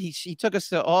he did. He took us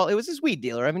to all, it was his weed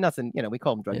dealer. I mean, nothing, we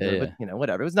call him drug dealer, but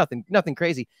whatever. It was nothing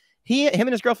crazy. Him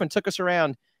and his girlfriend took us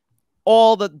around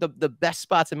all the best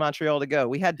spots in Montreal to go.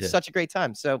 We had such a great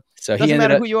time. So it doesn't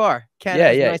matter who you are.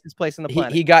 Canada's the nicest place on the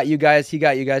planet. He got you guys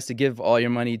to give all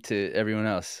your money to everyone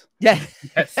else. Yeah.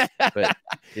 But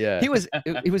yeah. It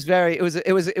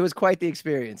was quite the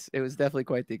experience. It was definitely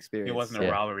quite the experience. It wasn't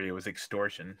a robbery, it was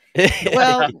extortion.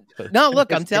 Well, no,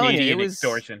 look, I'm telling you, it was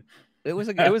extortion. That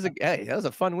was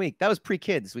a fun week. That was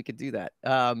pre-kids. We could do that.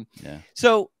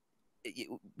 So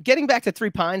getting back to Three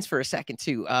Pines for a second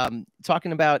too,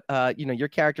 talking about your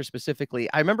character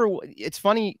specifically, I remember it's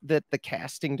funny that the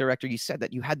casting director, you said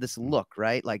that you had this look,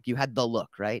 right? Like you had the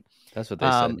look, right? That's what they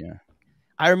said. Yeah.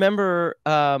 I remember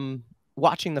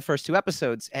watching the first 2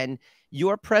 episodes, and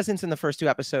your presence in the first 2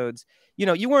 episodes,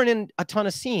 you weren't in a ton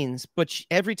of scenes, but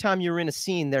every time you were in a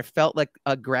scene, there felt like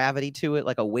a gravity to it,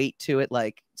 like a weight to it,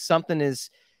 like something is,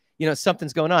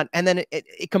 something's going on. And then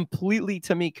it completely,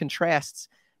 to me, contrasts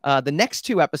the next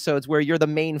 2 episodes where you're the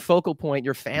main focal point,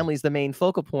 your family's the main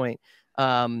focal point.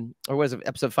 Or was it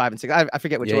episode 5 and 6? I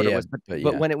forget which order it was,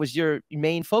 but when it was your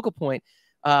main focal point,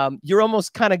 you're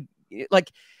almost kind of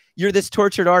like you're this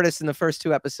tortured artist in the first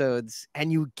 2 episodes,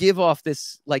 and you give off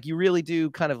this, like, you really do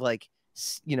kind of like,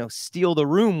 steal the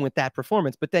room with that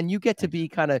performance, but then you get to be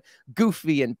kind of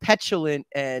goofy and petulant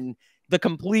and the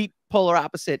complete polar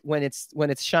opposite when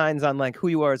it shines on like who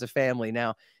you are as a family.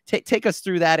 Now take us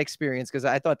through that experience, because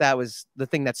I thought that was the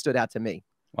thing that stood out to me.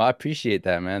 Well, I appreciate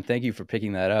that, man. Thank you for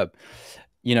picking that up.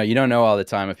 You don't know all the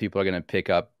time if people are going to pick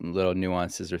up little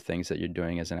nuances or things that you're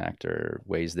doing as an actor, or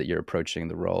ways that you're approaching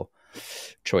the role,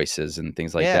 choices and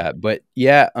things like that. But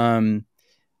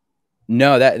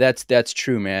no, that's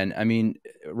true, man. I mean,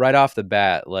 right off the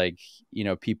bat, like,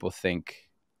 people think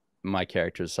my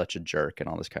character is such a jerk and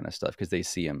all this kind of stuff because they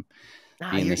see him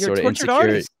being this sort of insecure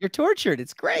artist. You're tortured.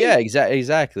 It's great. Yeah,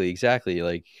 exactly.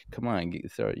 Like, come on,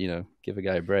 give a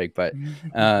guy a break. But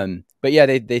yeah,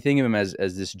 they think of him as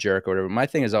this jerk or whatever. My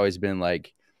thing has always been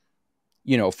like,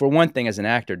 for one thing, as an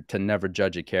actor, to never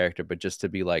judge a character, but just to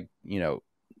be like,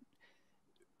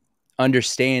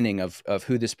 understanding of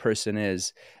who this person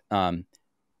is.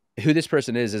 Who this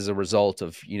person is a result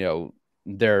of,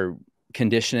 their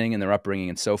conditioning and their upbringing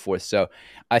and so forth. So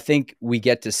I think we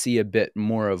get to see a bit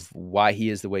more of why he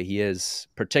is the way he is,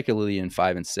 particularly in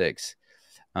 5 and 6.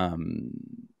 I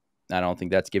don't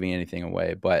think that's giving anything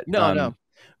away, but no.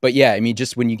 But yeah, I mean,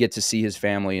 just when you get to see his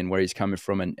family and where he's coming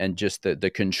from, and just the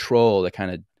control, the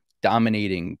kind of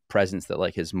dominating presence that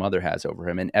like his mother has over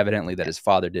him, and evidently that his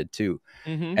father did too.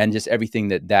 And just everything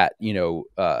that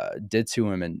did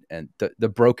to him, and the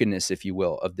brokenness, if you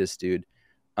will, of this dude.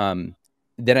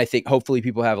 Then I think hopefully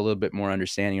people have a little bit more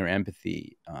understanding or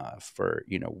empathy for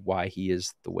why he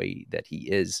is the way that he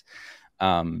is.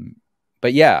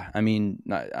 But yeah, I mean,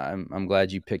 I'm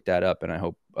glad you picked that up, and I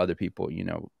hope other people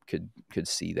could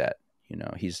see that.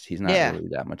 He's not really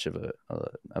that much of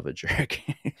a jerk.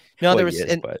 No, there was,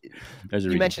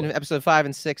 you mentioned in episode 5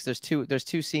 and 6, there's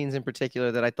two scenes in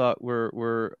particular that I thought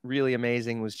were really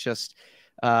amazing. Was just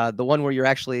the one where you're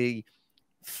actually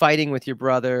fighting with your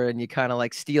brother and you kind of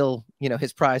like steal,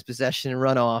 his prized possession and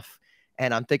run off.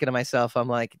 And I'm thinking to myself, I'm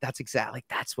like, that's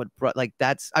what, I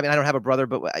mean, I don't have a brother,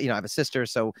 but I have a sister.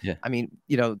 So, yeah. I mean,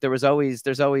 there's always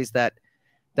that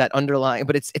underlying,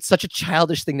 but it's such a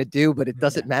childish thing to do, but it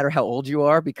doesn't matter how old you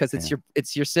are, because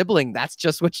it's your sibling. That's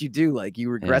just what you do. Like,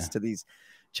 you regress to these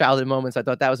childhood moments. I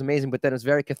thought that was amazing, but then it was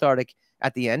very cathartic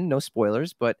at the end. No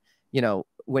spoilers, but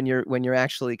when you're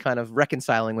actually kind of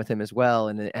reconciling with him as well,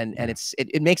 and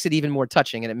it makes it even more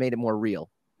touching, and it made it more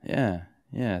real.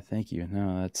 Yeah, thank you.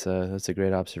 No, that's a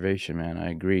great observation, man.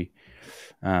 I agree.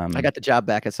 I got the job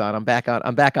back, Hassan. I'm back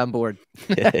on board.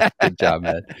 Good job,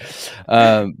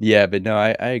 man. Yeah, but no,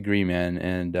 I agree, man.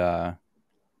 And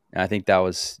I think that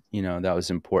was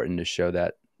important to show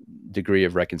that degree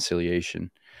of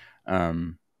reconciliation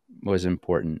was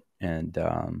important.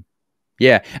 And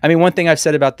yeah, I mean, one thing I've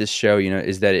said about this show,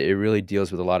 is that it really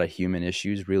deals with a lot of human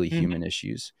issues, really human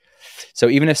issues. So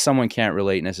even if someone can't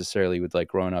relate necessarily with like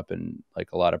growing up in like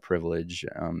a lot of privilege,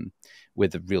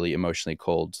 with really emotionally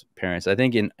cold parents, I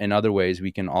think in other ways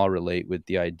we can all relate with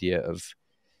the idea of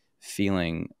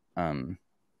feeling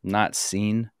not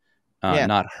seen,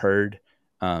 not heard,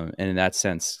 and in that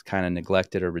sense kind of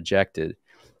neglected or rejected.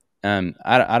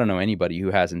 I don't know anybody who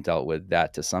hasn't dealt with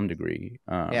that to some degree.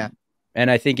 And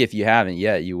I think if you haven't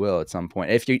yet, you will at some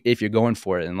point. If you're going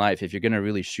for it in life, if you're going to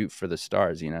really shoot for the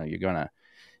stars, you're going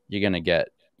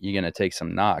to take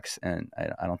some knocks. And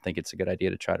I don't think it's a good idea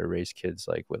to try to raise kids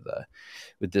like with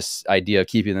this idea of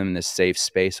keeping them in this safe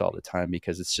space all the time,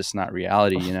 because it's just not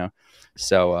reality,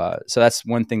 So that's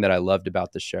one thing that I loved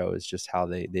about the show, is just how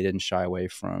they didn't shy away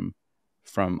from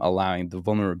allowing the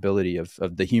vulnerability of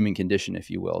the human condition, if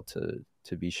you will,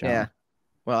 to be shown. Yeah.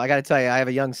 Well, I got to tell you, I have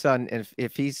a young son, and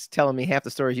if he's telling me half the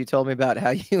stories you told me about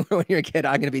how you were when you were a kid,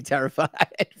 I'm going to be terrified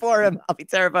for him. I'll be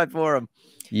terrified for him.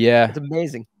 Yeah. It's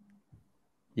amazing.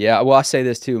 Yeah. Well, I'll say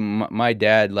this too. My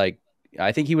dad, like,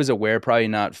 I think he was aware, probably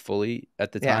not fully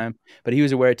at the time, but he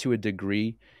was aware to a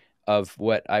degree of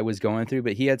what I was going through.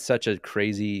 But he had such a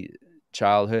crazy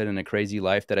childhood and a crazy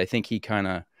life that I think he kind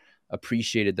of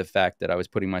appreciated the fact that I was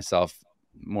putting myself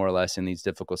more or less in these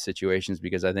difficult situations,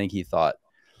 because I think he thought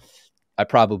I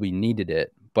probably needed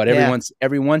it. But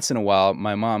every once in a while,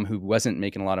 my mom, who wasn't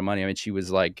making a lot of money, I mean, she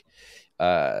was like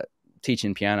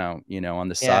teaching piano, on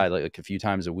the side, like a few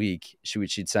times a week.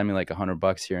 She'd send me like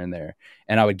 $100 here and there,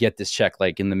 and I would get this check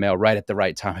like in the mail right at the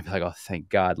right time. I'd be like, oh, thank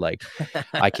God, like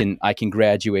I can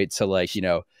graduate to like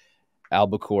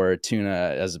albacore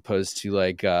tuna as opposed to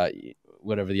like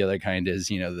whatever the other kind is,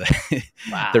 the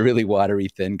the really watery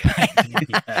thin kind.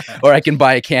 Or I can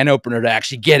buy a can opener to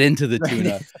actually get into the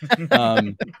tuna.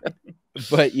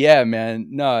 But yeah, man,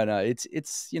 no,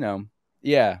 it's you do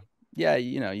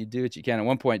what you can. At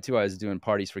one point too, I was doing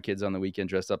parties for kids on the weekend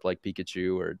dressed up like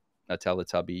Pikachu or a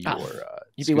Teletubby or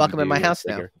you'd be welcome in my house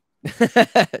now.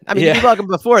 I mean, you'd be welcome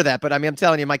before that, but I mean, I'm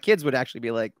telling you, my kids would actually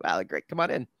be like, wow, great, come on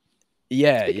in.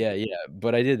 Yeah.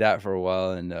 But I did that for a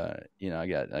while, and I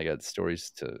got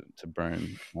stories to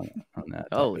burn on that.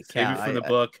 Holy cow! Maybe from the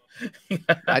book.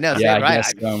 I know. Yeah, right. I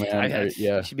guess so,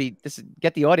 man. Should be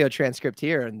get the audio transcript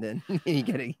here, and then you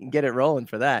get it rolling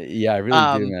for that. Yeah, I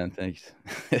really do, man. Thanks.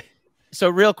 So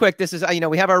real quick, this is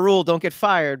we have our rule: don't get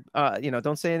fired.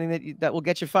 Don't say anything that will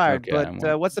get you fired. Okay,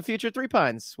 but what's the future of Three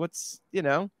Pines? What's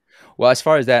Well, as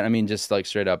far as that, I mean, just like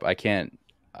straight up, I can't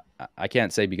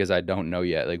say because I don't know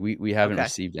yet. Like we haven't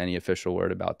received any official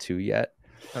word about 2 yet.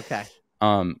 Okay.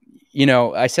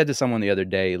 I said to someone the other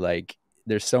day, like,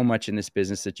 there's so much in this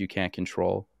business that you can't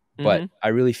control, but I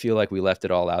really feel like we left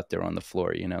it all out there on the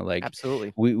floor. Like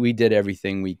absolutely, we did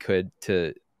everything we could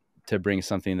to bring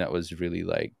something that was really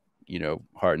like,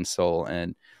 heart and soul.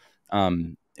 And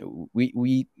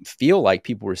we feel like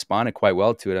people responded quite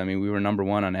well to it. I mean, we were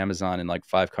 #1 on Amazon in like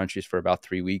 5 countries for about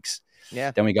 3 weeks.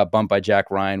 Yeah. Then we got bumped by Jack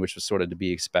Ryan, which was sort of to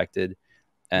be expected.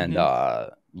 And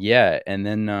and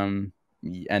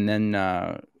then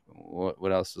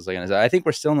what else was I gonna say? I think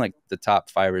we're still in like the top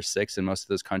 5 or 6 in most of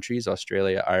those countries: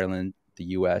 Australia, Ireland, the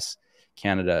US,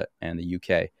 Canada, and the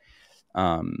UK.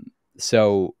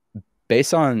 So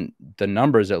based on the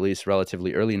numbers, at least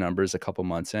relatively early numbers, a couple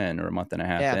months in or a month and a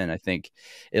half in, I think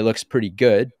it looks pretty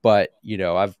good. But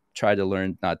I've tried to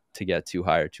learn not to get too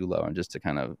high or too low, and just to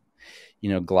kind of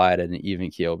glide at an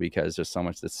even keel, because there's so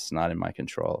much that's not in my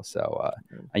control. So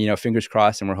fingers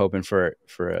crossed, and we're hoping for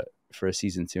a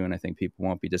season 2, and I think people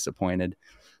won't be disappointed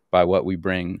by what we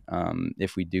bring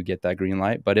if we do get that green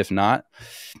light. But if not,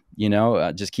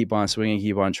 just keep on swinging,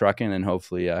 keep on trucking, and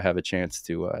hopefully have a chance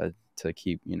to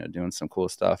keep doing some cool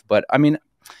stuff. But I mean,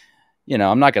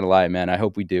 I'm not gonna lie, man, I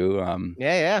hope we do. Well,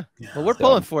 we're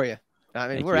pulling for you. I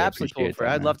mean, we're absolutely pulling for it.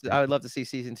 I would love to see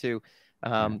season 2.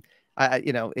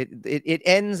 It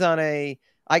ends on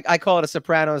I call it a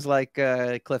Sopranos like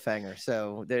cliffhanger.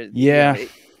 So there,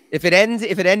 if it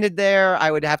ended there,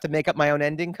 I would have to make up my own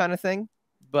ending kind of thing.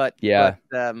 But well,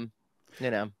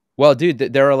 dude,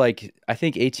 there are like, I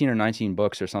think 18 or 19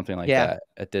 books or something like that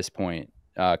at this point.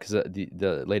 Because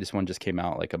the latest one just came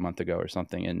out like a month ago or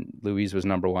something, and Louise was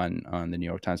 #1 on the New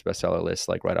York Times bestseller list,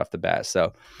 like right off the bat.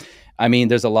 So, I mean,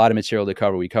 there's a lot of material to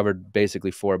cover. We covered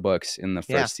basically 4 books in the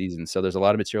first season, so there's a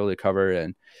lot of material to cover.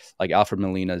 And like Alfred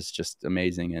Molina is just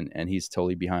amazing, and he's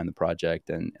totally behind the project.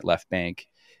 And Left Bank,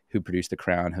 who produced The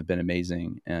Crown, have been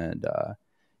amazing. And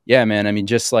yeah, man, I mean,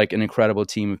 just like an incredible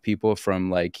team of people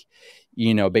from like,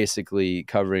 basically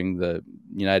covering the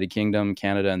United Kingdom,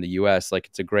 Canada, and the US. Like,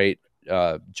 it's a great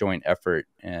joint effort,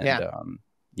 and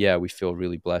we feel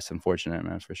really blessed and fortunate,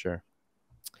 man, for sure.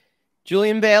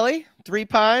 Julian Bailey, Three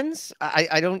Pines.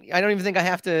 I don't even think I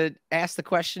have to ask the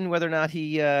question whether or not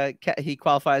he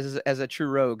qualifies as a true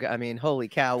rogue. I mean, holy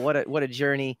cow, what a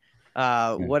journey,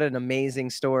 what an amazing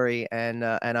story, and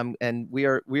we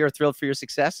are thrilled for your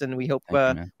success, and we hope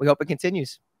it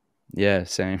continues. Yeah,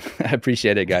 same. I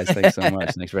appreciate it, guys. Thanks so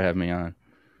much. Thanks for having me on.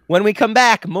 When we come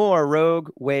back, more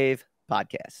Rogue Wav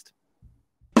Podcast.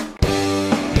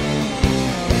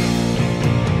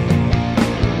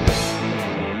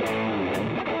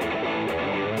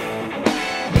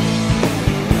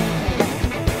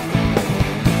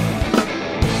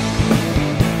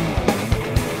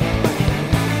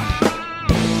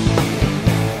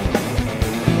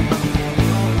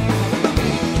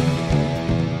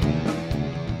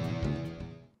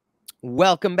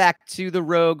 Welcome back to the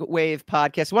Rogue Wav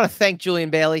Podcast. I want to thank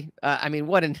Julian Bailey. I mean,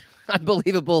 what an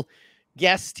unbelievable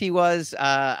guest he was.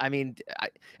 And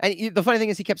the funny thing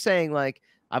is, he kept saying, like,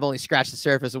 I've only scratched the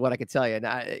surface of what I could tell you. And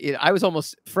I was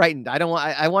almost frightened.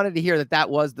 I wanted to hear that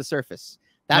was the surface.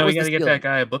 We got to get that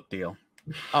guy a book deal.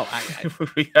 Oh,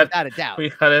 without a doubt. We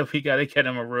got to get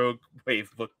him a Rogue Wav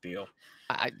book deal.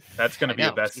 That's going to be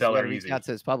a bestseller. Reach out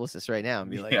to his publicist right now and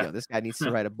be like, this guy needs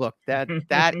to write a book.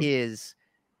 That is.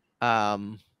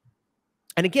 And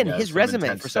again, his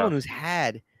resume for someone who's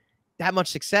had that much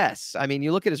success. I mean,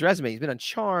 you look at his resume. He's been on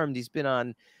Charmed. He's been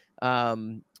on,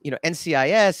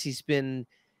 NCIS. He's been,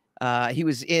 he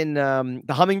was in the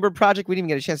Hummingbird Project. We didn't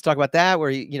even get a chance to talk about that.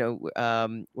 Where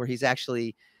where he's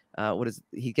actually,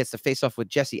 he gets to face off with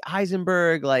Jesse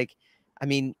Eisenberg. Like, I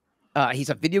mean,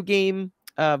 he's a video game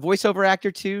voiceover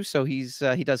actor too. So he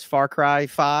does Far Cry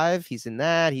 5. He's in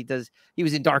that. He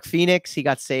was in Dark Phoenix. He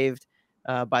got saved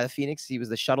by the Phoenix. He was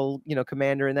the shuttle,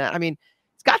 commander in that. I mean,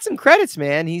 it's got some credits,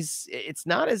 man. It's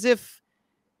not as if,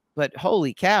 but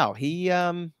holy cow, he's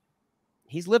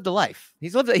lived a life.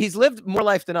 He's lived more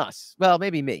life than us. Well,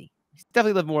 maybe me. He's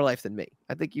definitely lived more life than me.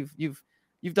 I think you've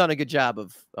done a good job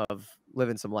of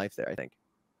living some life there, I think.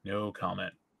 No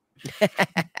comment.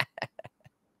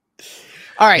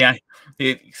 All right.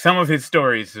 Yeah, some of his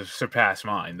stories have surpassed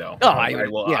mine, though. Oh, I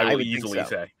will easily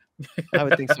say. I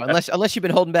would think so, unless you've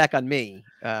been holding back on me.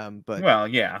 But well,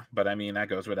 yeah, but I mean that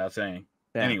goes without saying.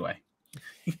 Yeah. Anyway.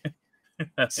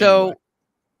 So,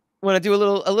 want to do a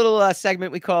little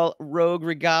segment we call Rogue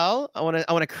Regale. I want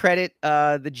to credit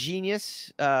the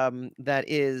genius that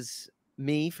is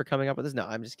me for coming up with this. No,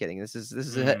 I'm just kidding. This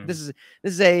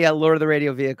is a Lord of the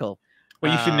Radio vehicle.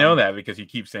 Well, you should know that because you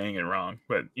keep saying it wrong.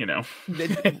 But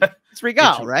it's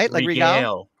Regale, right? Like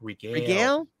Regale.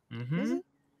 Regale. Mm-hmm.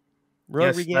 Rogue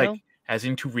yes, Regale. Like, as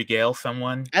in to regale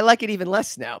someone. I like it even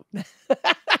less now.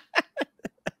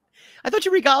 I thought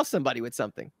you regale somebody with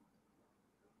something.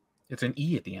 It's an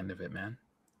E at the end of it, man.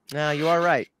 No, you are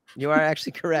right. You are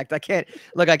actually correct. I can't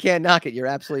knock it. You're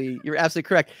absolutely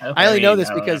correct. I only know this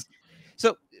because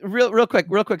so real quick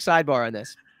sidebar on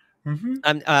this.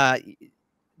 Mm-hmm.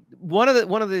 One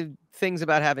of the things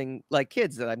about having like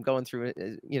kids that I'm going through,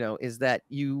 is that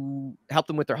you help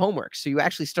them with their homework. So you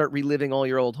actually start reliving all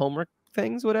your old homework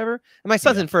things, whatever. And my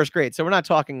son's in first grade, so we're not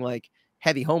talking like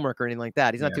heavy homework or anything like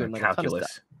that. He's not doing like calculus. A ton of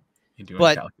stuff. You're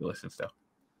doing calculus and stuff.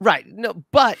 Right. No,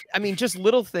 but I mean, just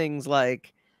little things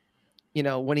like,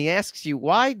 when he asks you,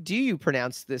 why do you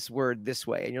pronounce this word this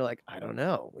way? And you're like, I don't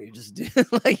know. You just do.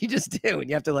 You just do. And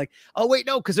you have to oh, wait,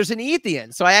 no, because there's an E at the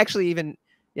end. So I actually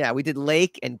we did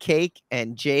Lake and Cake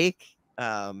and Jake.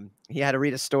 He had to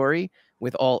read a story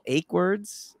with all 8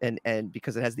 words and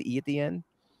because it has the E at the end.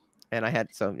 And I had,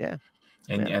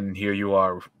 And here you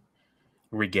are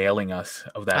regaling us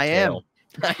of that tale.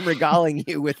 I'm regaling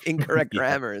you with incorrect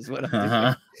grammar is what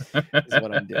I'm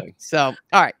doing. So,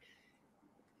 all right.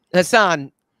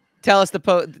 Hassan, tell us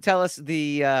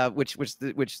the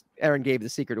which Aaron gave the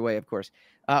secret away, of course.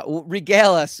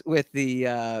 Regale us with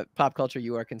the pop culture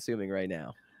you are consuming right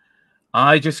now.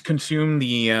 I just consumed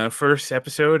the first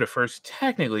episode, or first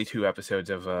technically 2 episodes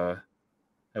of The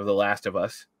Last of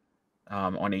Us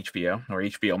on HBO or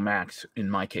HBO Max in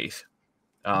my case.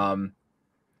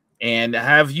 And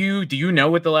do you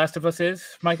know what The Last of Us is,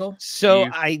 Michael? So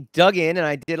I dug in and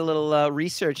I did a little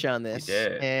research on this. You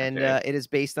did. And it is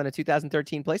based on a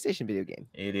 2013 PlayStation video game.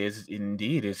 It is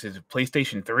indeed. It's a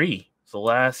PlayStation 3.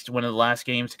 It's one of the last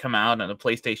games to come out on the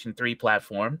PlayStation 3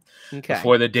 platform. Okay.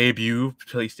 Before the debut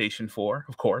PlayStation 4,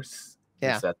 of course.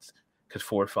 Yeah. That's because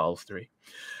 4 follows 3.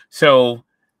 So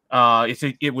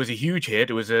it was a huge hit.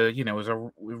 It was a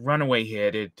runaway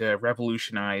hit. It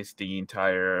revolutionized the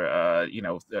entire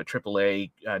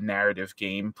AAA narrative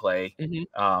gameplay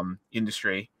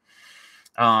industry.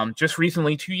 Just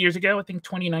recently, 2 years ago, I think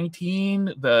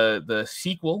 2019, the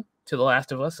sequel to The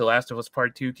Last of Us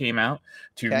Part 2 came out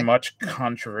to much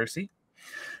controversy.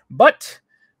 But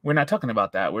we're not talking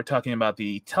about that. We're talking about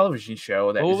the television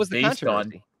show that is based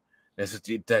on.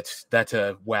 That's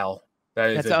a well. That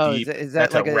is deep. Is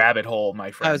that that's a rabbit hole,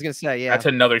 my friend. I was gonna say, yeah. That's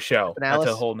another show. That's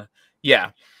a whole.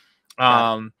 Yeah.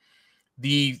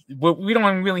 We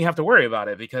don't really have to worry about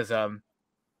it because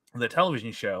the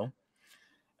television show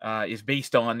is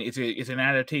based on it's an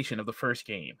adaptation of the first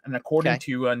game, and according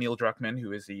to Neil Druckmann,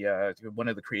 who is the one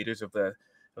of the creators of the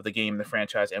game, the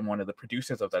franchise, and one of the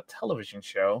producers of the television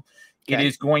show, it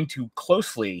is going to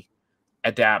closely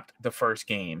adapt the first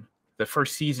game. The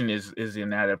first season is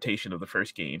an adaptation of the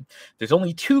first game. There's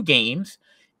only 2 games,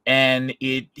 and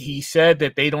he said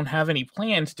that they don't have any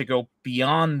plans to go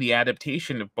beyond the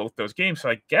adaptation of both those games.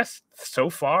 So I guess so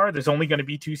far there's only going to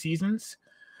be 2 seasons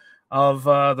of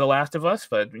The Last of Us,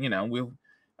 but it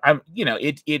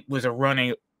was a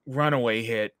runaway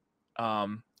hit.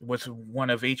 Was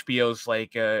one of HBO's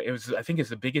I think it's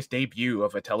the biggest debut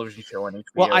of a television show on HBO.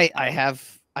 Well, I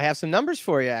have some numbers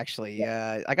for you, actually.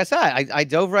 Like I said, I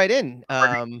dove right in.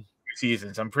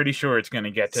 Seasons. I'm pretty sure it's going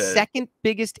to get to second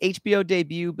biggest HBO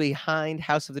debut behind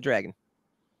House of the Dragon.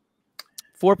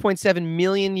 4.7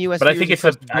 million US. But I think it's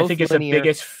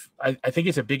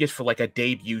the biggest for like a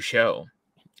debut show.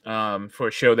 For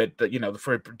a show that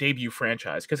for a debut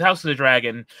franchise, because House of the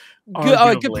Dragon.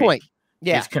 Good point.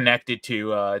 Yeah, is connected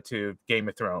to Game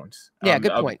of Thrones. Yeah,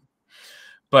 good point.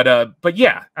 But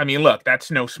yeah, I mean, look, that's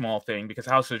no small thing because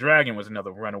House of the Dragon was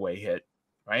another runaway hit.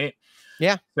 right?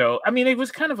 Yeah. So, I mean, it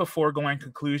was kind of a foregone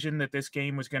conclusion that this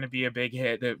game was going to be a big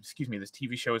hit. This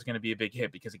TV show was going to be a big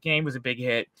hit because the game was a big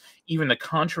hit. Even the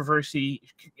controversy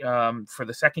for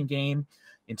the second game,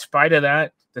 in spite of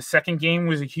that, the second game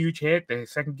was a huge hit. The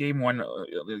second game won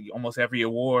almost every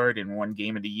award and won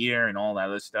Game of the Year and all that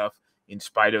other stuff, in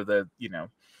spite of the,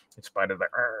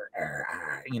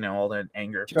 all that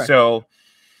anger. Sure. So,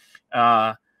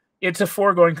 it's a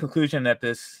foregone conclusion that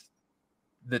this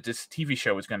TV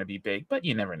show is going to be big, but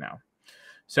you never know.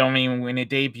 So, I mean, when it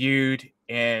debuted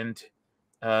and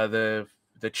the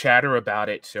chatter about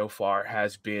it so far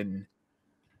has been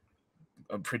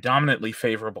predominantly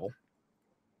favorable.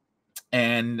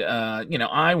 And,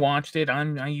 I watched it.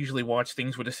 I usually watch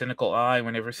things with a cynical eye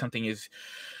whenever something is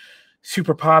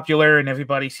super popular and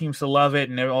everybody seems to love it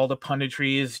and all the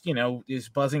punditry is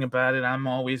buzzing about it. I'm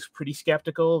always pretty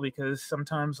skeptical because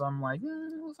sometimes I'm like,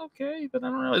 it's okay, but I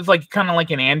don't know. It's like kind of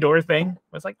like an Andor thing.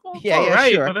 It's like, well, yeah,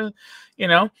 right, sure.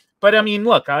 But I mean,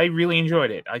 look, I really enjoyed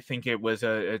it. I think it was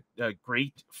a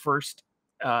great first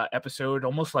episode,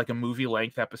 almost like a movie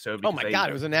length episode. Oh my God,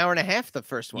 it was an hour and a half, the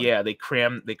first one. Yeah, they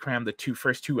crammed the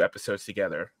first two episodes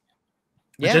together,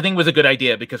 which I think was a good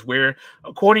idea because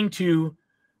according to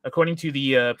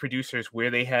the producers, where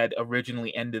they had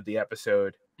originally ended the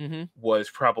episode was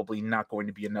probably not going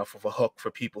to be enough of a hook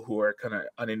for people who are kind of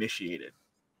uninitiated.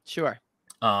 Sure.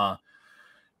 Do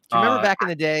you remember back in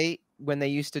the day when they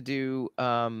used to do,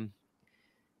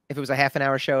 if it was a half an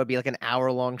hour show, it'd be like an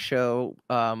hour long show,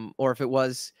 or if it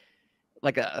was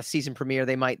like a season premiere,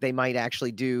 they might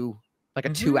actually do like a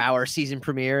 2-hour season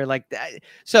premiere like that.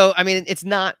 So, I mean, it's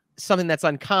not something that's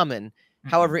uncommon.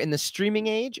 However, in the streaming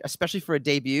age, especially for a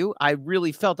debut, I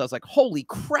really felt, I was like, holy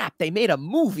crap, they made a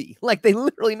movie. Like they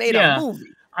literally made a movie.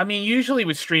 I mean, usually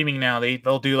with streaming now,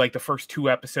 they'll do like the first 2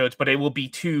 episodes, but it will be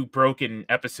 2 broken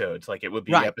episodes. Like it would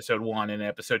be episode 1 and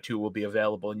episode 2 will be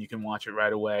available and you can watch it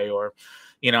right away. Or,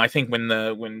 I think when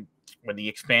the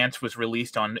Expanse was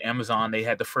released on Amazon, they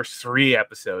had the first 3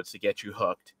 episodes to get you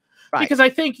hooked. Right. Because I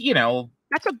think,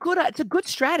 it's a good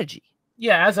strategy.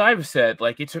 Yeah, as I've said,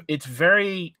 like it's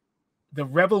very... The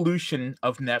revolution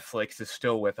of Netflix is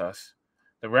still with us.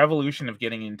 The revolution of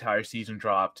getting an entire season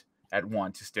dropped at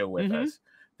once is still with us.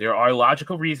 There are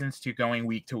logical reasons to going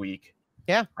week to week.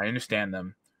 Yeah. I understand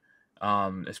them.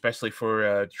 Especially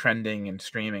for trending and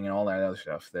streaming and all that other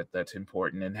stuff that's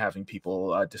important, and having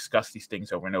people discuss these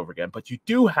things over and over again. But you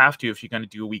do have to, if you're going to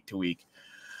do week to week,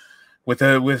 with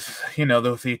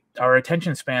our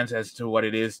attention spans as to what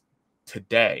it is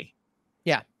today.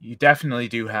 Yeah, you definitely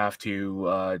do have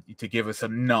to give us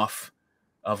enough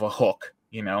of a hook,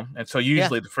 and so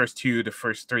usually the first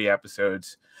 3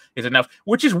 episodes is enough,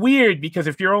 which is weird because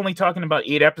if you're only talking about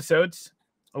 8 episodes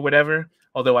or whatever,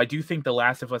 although I do think The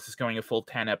Last of Us is going a full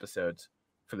 10 episodes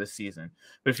for this season,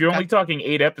 but if you're only talking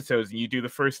 8 episodes and you do the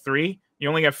first 3, you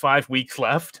only have 5 weeks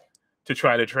left to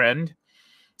try to trend,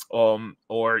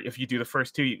 or if you do the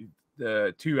first 2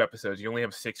 episodes, you only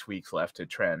have 6 weeks left to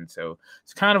trend. So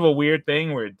it's kind of a weird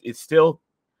thing where it's still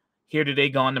here today,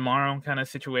 gone tomorrow kind of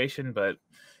situation, but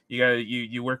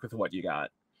you work with what you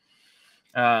got.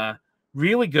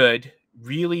 Really good,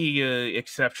 really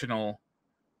exceptional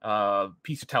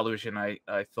piece of television,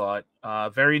 I thought.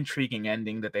 Very intriguing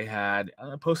ending that they had.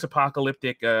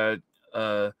 Post-apocalyptic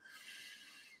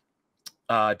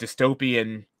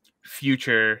dystopian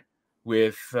future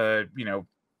with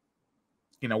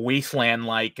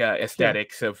wasteland-like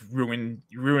aesthetics of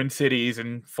ruined cities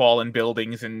and fallen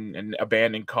buildings and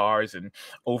abandoned cars and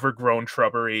overgrown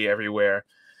shrubbery everywhere.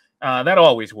 That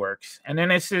always works. And then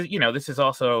this is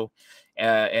also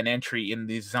an entry in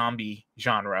the zombie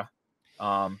genre,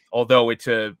 although it's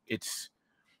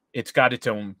got its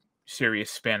own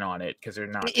serious spin on it because they're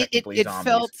not technically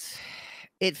zombies.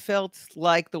 It felt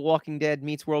like The Walking Dead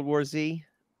meets World War Z.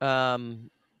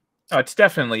 Oh, it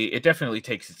definitely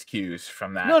takes its cues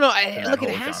from that. No, look,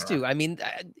 it has to. I mean,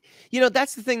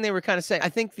 that's the thing they were kind of saying. I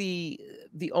think the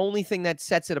only thing that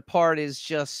sets it apart is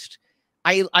just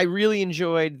I really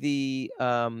enjoyed the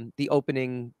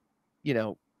opening,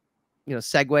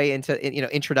 segue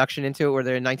into introduction into it, where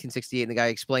they're in 1968 and the guy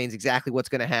explains exactly what's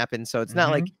going to happen. So it's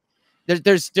not like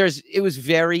it was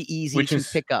very easy to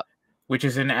pick up. Which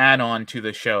is an add-on to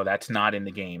the show that's not in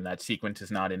the game. That sequence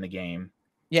is not in the game.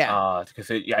 Yeah,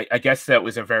 because I guess that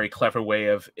was a very clever way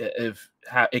of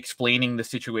explaining the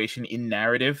situation in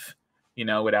narrative,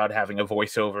 without having a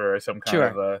voiceover or some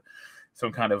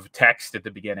kind of text at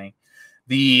the beginning.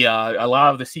 A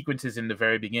lot of the sequences in the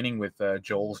very beginning with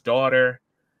Joel's daughter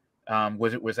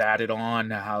was added on,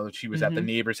 how she was at the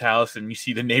neighbor's house and you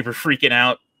see the neighbor freaking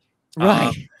out,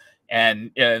 right?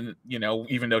 and you know,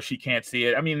 even though she can't see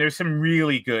it, I mean, there's some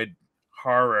really good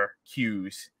horror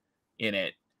cues in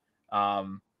it,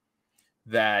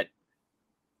 that,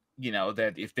 you know,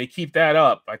 that if they keep that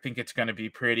up, I think it's going to be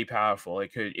pretty powerful.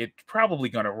 It's probably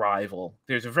going to rival.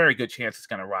 There's a very good chance it's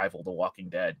going to rival The Walking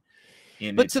Dead.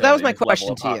 So that was my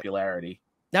question to popularity.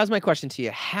 That was my question to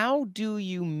you. How do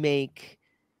you make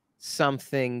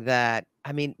something that,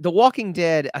 I mean, The Walking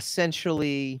Dead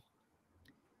essentially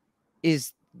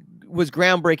was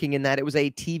groundbreaking in that it was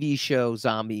a TV show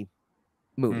zombie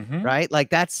movie, right? Like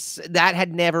that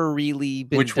had never really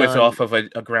been Which done. was off of a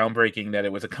groundbreaking that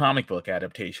it was a comic book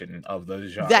adaptation of the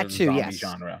genre, zombie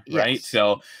genre, right? Yes.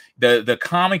 So the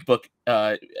comic book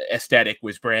aesthetic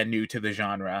was brand new to the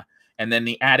genre, and then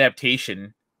the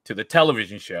adaptation to the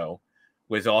television show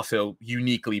was also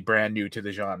uniquely brand new to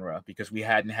the genre, because we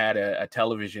hadn't had a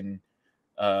television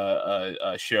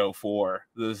show for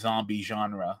the zombie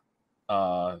genre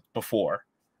before,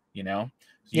 you know.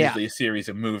 It's usually a series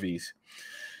of movies.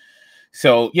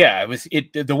 So yeah,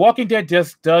 The Walking Dead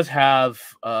does have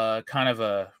kind of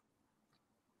a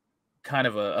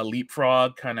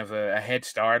leapfrog, kind of a head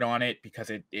start on it, because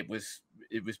it was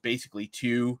basically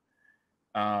two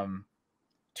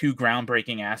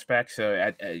groundbreaking aspects,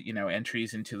 you know,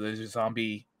 entries into the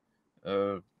zombie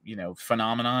you know,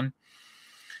 phenomenon.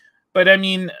 But I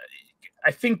mean,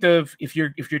 I think if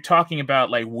you're talking about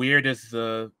like where does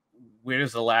The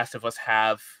Last of Us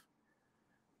have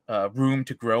room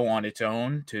to grow on its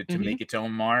own, to make its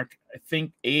own mark, I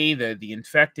think the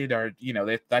infected are, you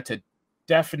know, that's a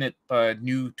definite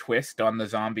new twist on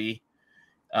zombies,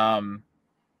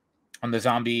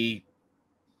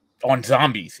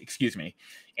 excuse me.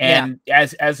 And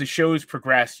as the shows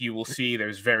progress, you will see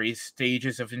there's various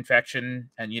stages of infection,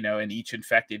 and you know, and each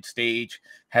infected stage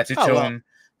has its own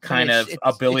kind of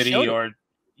ability, or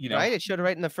you know, right? It showed it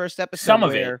right in the first episode. Some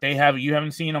of it you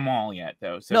haven't seen them all yet,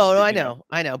 though. So, no,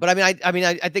 I know. But I mean,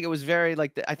 I think it was very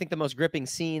like I think the most gripping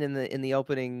scene in the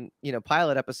opening, you know,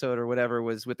 pilot episode or whatever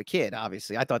was with the kid.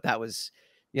 Obviously, I thought that was,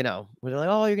 you know, when they're like,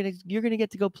 oh, you're gonna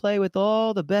get to go play with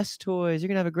all the best toys. You're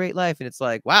gonna have a great life, and it's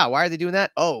like, wow, why are they doing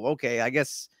that? Oh, okay, I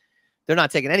guess they're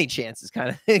not taking any chances, kind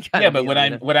of. But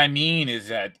what I mean is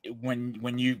that when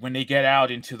they get out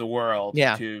into the world,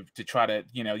 to try to,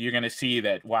 you know, you're going to see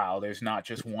that, wow, there's not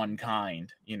just one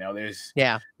kind, you know, there's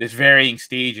varying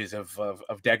stages of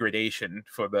degradation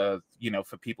for the, you know,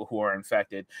 for people who are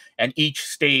infected, and each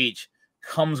stage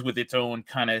comes with its own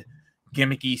kind of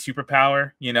gimmicky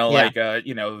superpower, you know, like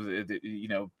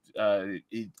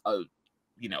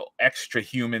extra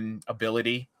human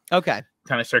ability. Okay.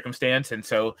 Kind of circumstance. And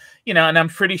so, you know, and I'm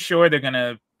pretty sure they're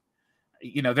gonna,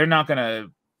 you know, they're not gonna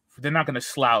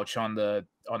slouch on the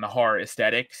horror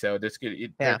aesthetic. So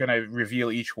they're gonna reveal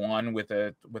each one with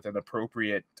an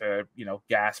appropriate you know,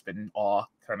 gasp and awe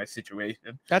kind of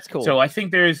situation. That's cool. So I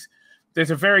think there's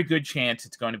a very good chance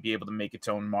it's going to be able to make its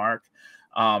own mark.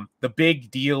 The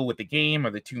big deal with the game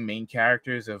are the two main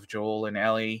characters of Joel and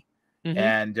Ellie.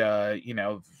 And you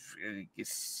know,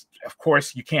 of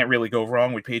course, you can't really go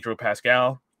wrong with Pedro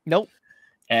Pascal. Nope.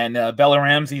 And Bella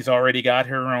Ramsey's already got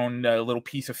her own little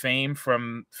piece of fame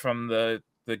from the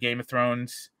Game of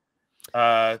Thrones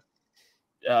television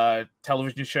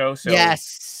show. So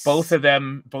yes, both of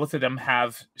them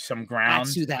have some ground.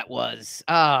 That's who that was.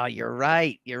 Ah, you're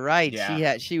right.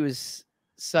 Yeah. She was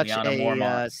such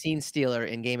a scene stealer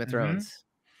in Game of Thrones.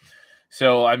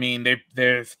 So I mean,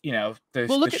 there's you know,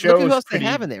 well, look who else they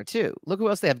have in there too. Look who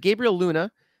else they have. Gabriel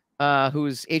Luna,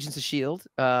 who's Agents of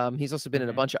S.H.I.E.L.D. He's also been in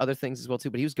a bunch of other things as well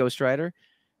too, but he was Ghost Rider.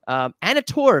 Anna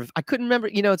Torv. I couldn't remember.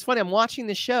 You know, it's funny. I'm watching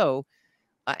the show,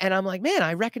 and I'm like, man,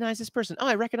 I recognize this person. Oh,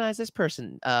 I recognize this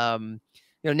person. You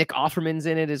know, Nick Offerman's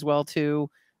in it as well too,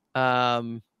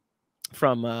 from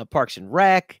Parks and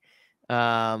Rec.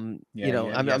 You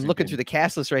know, I'm looking through the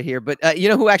cast list right here, but you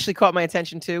know who actually caught my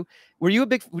attention too?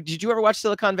 Did you ever watch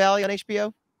Silicon Valley on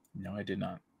HBO? No, I did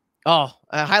not. Oh,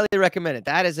 I highly recommend it.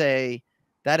 That is a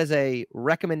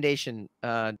recommendation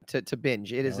to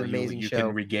binge. It is an amazing show. You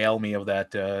can regale me of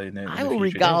that. I will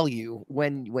regale you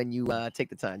when you take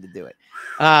the time to do it.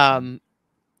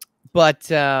 But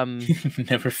you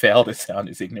never fail to sound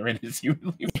as ignorant as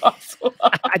humanly possible.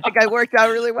 I think I worked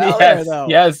out really well there, though.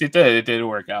 Yes, it did. It did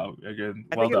work out. Again,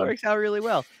 I think it works out really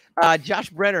well. Josh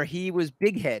Brenner, he was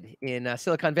Big Head in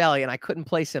Silicon Valley, and I couldn't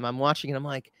place him. I'm watching, and I'm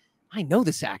like, I know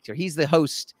this actor. He's the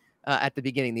host at the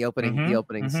beginning, the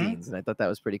opening scenes, and I thought that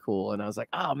was pretty cool. And I was like,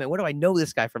 oh man, where do I know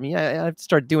this guy from? Yeah, I have to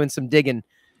start doing some digging.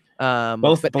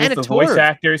 Both the voice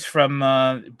actors from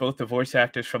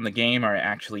the game are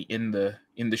actually in the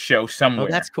show somewhere. Oh,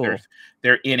 that's cool.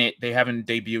 They're in it. They haven't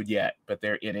debuted yet, but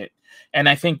they're in it. And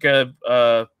I think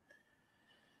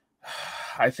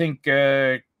I think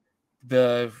they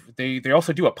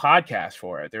also do a podcast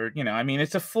for it. They're, I mean,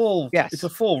 it's a full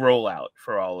rollout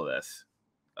for all of this.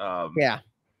 Yeah.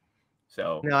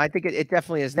 So no, I think it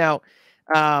definitely is. Now,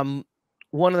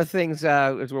 one of the things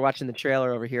as we're watching the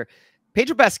trailer over here,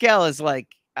 Pedro Pascal is like,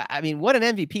 I mean, what an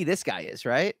MVP this guy is,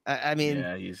 right? I mean,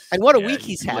 yeah, and what a week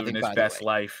he's living having. his best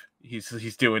life. He's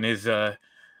doing his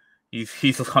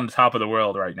he's on the top of the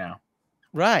world right now.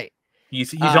 Right.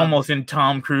 He's almost in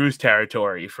Tom Cruise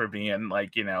territory for being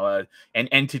like, an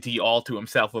entity all to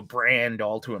himself, a brand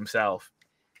all to himself.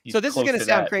 So this is going to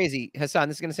sound crazy, Hassan.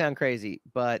 This is going to sound crazy,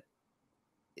 but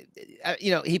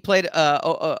he played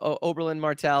Oberyn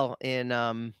Martell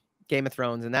in Game of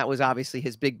Thrones, and that was obviously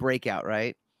his big breakout,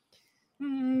 right?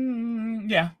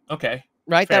 Yeah. Okay.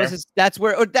 Right. Fair. That was his. That's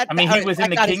where. That. I mean, he was in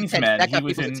the Kingsmen. That got he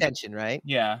was people's attention, right?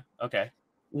 Yeah. Okay.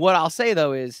 What I'll say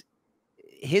though is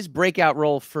his breakout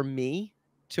role for me,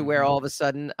 to where all of a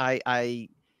sudden I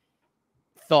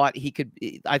thought he could.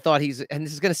 I thought he's, and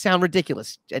this is going to sound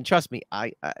ridiculous, and trust me,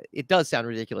 it does sound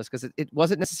ridiculous because it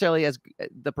wasn't necessarily as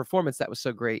the performance that was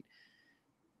so great.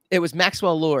 It was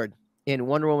Maxwell Lord in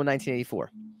Wonder Woman 1984.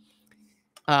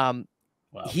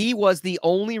 Wow. He was the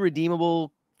only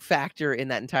redeemable factor in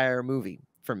that entire movie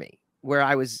for me, where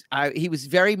he was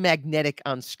very magnetic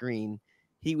on screen.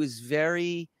 He was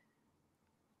very,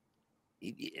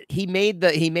 he made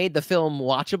the film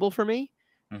watchable for me.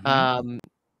 And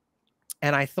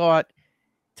I thought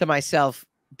to myself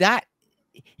that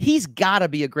he's gotta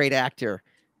be a great actor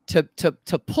to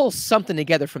pull something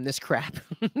together from this crap,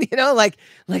 like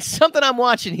something I'm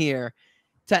watching here,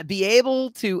 to be able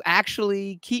to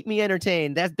actually keep me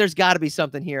entertained. There's got to be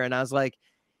something here. And I was like,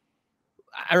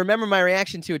 I remember my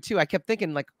reaction to it too. I kept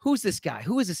thinking, like, who's this guy?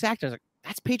 Who is this actor? I was like,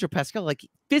 that's Pedro Pascal. Like,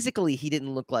 physically, he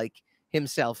didn't look like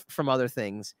himself from other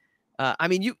things. I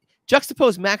mean, you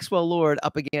juxtapose Maxwell Lord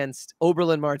up against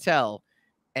Oberyn Martell,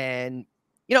 and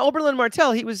Oberyn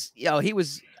Martell, he was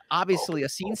obviously a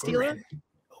scene stealer.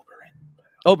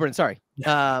 Oberyn, sorry.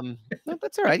 No,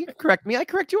 that's all right. You can correct me. I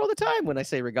correct you all the time when I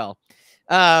say Regale.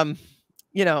 I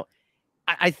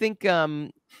think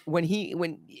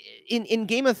when in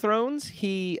Game of Thrones,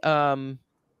 he I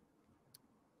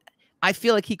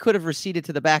feel like he could have receded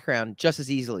to the background just as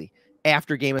easily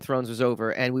after Game of Thrones was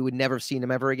over, and we would never have seen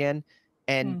him ever again.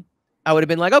 And I would have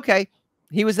been like, okay,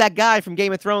 he was that guy from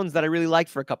Game of Thrones that I really liked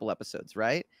for a couple episodes,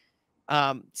 right?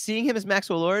 Seeing him as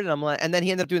Maxwell Lord, and I'm like, and then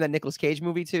he ended up doing that Nicolas Cage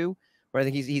movie too, where I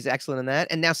think he's excellent in that.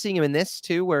 And now seeing him in this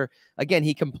too, where again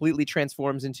he completely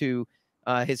transforms into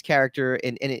his character,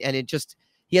 and it just,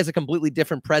 he has a completely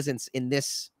different presence in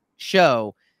this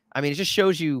show. I mean, it just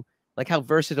shows you like how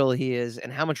versatile he is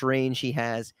and how much range he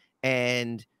has.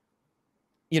 And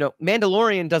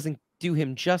Mandalorian doesn't do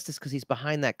him justice because he's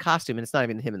behind that costume, and it's not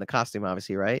even him in the costume,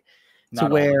 obviously, right?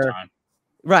 Not all the time.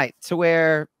 Right, to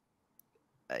where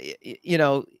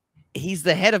he's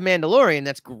the head of Mandalorian.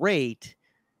 That's great,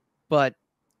 but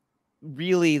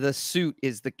really the suit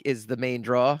is the main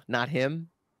draw, not him.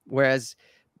 Whereas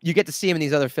you get to see him in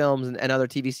these other films and other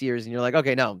TV series, and you're like,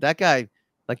 okay, no, that guy's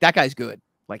good.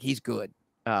 Like, he's good,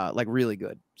 like really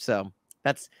good. So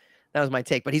that was my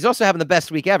take. But he's also having the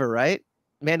best week ever, right?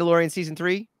 Mandalorian season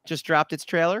 3 just dropped its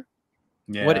trailer.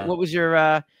 Yeah. What was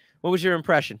your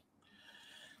impression?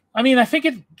 I mean, I think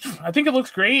it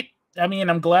looks great. I mean,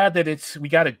 I'm glad that we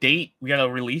got a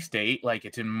release date, like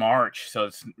it's in March, so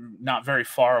it's not very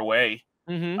far away.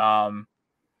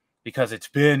 Because it's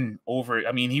been over.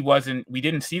 I mean, we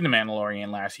didn't see the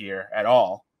Mandalorian last year at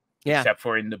all, except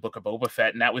for in the Book of Boba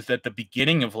Fett, and that was at the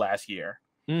beginning of last year.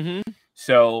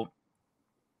 So,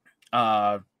 we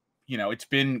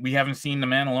haven't seen the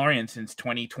Mandalorian since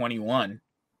 2021.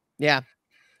 Yeah.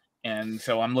 And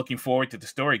so I'm looking forward to the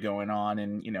story going on,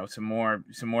 and some more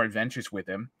adventures with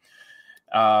him.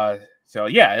 So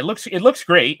yeah, it looks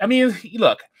great. I mean,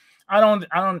 look, I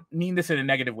don't mean this in a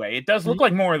negative way. It does look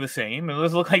like more of the same. It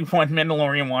does look like one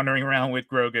Mandalorian wandering around with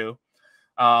Grogu,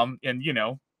 and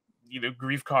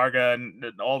Grief Karga and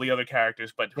all the other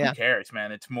characters. But who cares,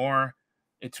 man? It's more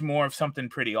of something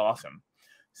pretty awesome.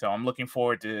 So I'm looking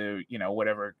forward to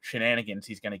whatever shenanigans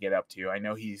he's going to get up to. I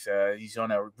know he's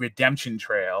on a redemption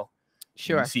trail,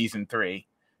 in season 3.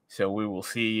 So we will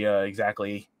see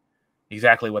exactly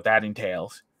what that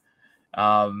entails.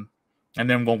 And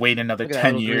then we'll wait another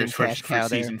 10 years for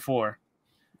season 4.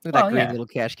 Look at that green little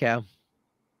cash cow.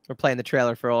 We're playing the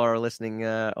trailer for all our listening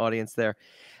audience there.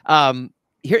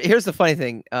 Here's the funny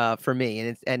thing for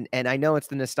me, and I know it's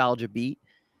the nostalgia beat,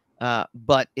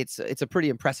 but it's a pretty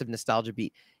impressive nostalgia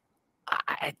beat.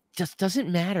 It just doesn't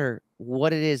matter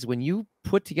what it is. When you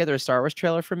put together a Star Wars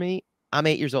trailer for me, I'm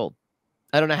 8 years old.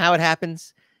 I don't know how it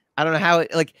happens. I don't know how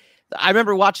it, like, I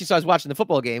remember watching, so I was watching the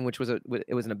football game, which was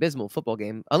it was an abysmal football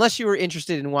game. Unless you were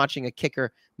interested in watching a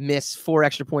kicker miss 4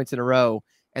 extra points in a row,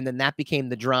 and then that became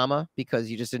the drama because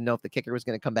you just didn't know if the kicker was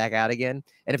going to come back out again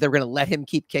and if they were going to let him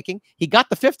keep kicking. He got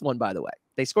the 5th one, by the way.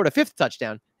 They scored a 5th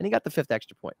touchdown, and he got the 5th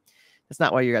extra point. That's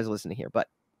not why you guys are listening here, but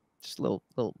just a little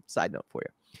side note for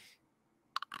you.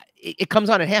 It comes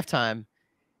on at halftime,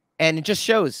 and it just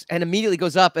shows, and immediately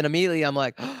goes up, and immediately I'm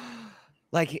like,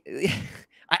 like,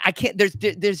 I can't.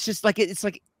 There's just like it's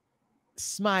like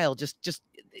smile just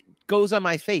it goes on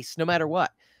my face no matter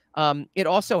what. It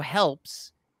also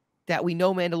helps that we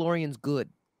know Mandalorian's good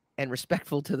and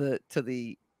respectful to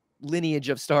the lineage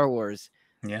of Star Wars.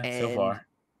 Yeah, and, so far.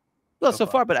 Well, so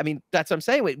far, but I mean that's what I'm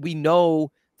saying. We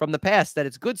know from the past that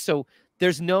it's good, so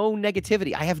there's no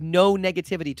negativity. I have no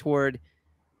negativity toward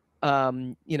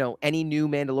you know, any new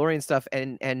Mandalorian stuff,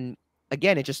 and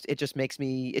again, it just makes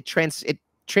me it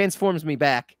transforms me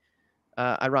back,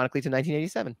 ironically, to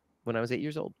 1987 when I was 8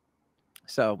 years old.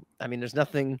 So I mean, there's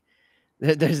nothing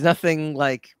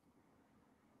like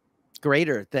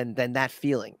greater than that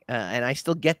feeling, and I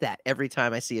still get that every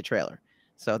time I see a trailer.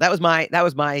 So that was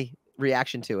my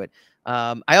reaction to it.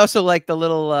 I also like the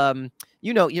little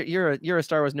you know, you're a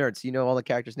Star Wars nerd, so you know all the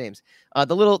characters' names.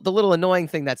 The little annoying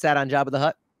thing that sat on Jabba the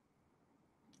Hutt.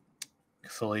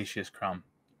 Salacious Crumb.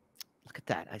 Look at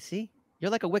that. I see.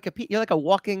 You're like a Wikipedia. You're like a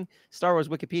walking Star Wars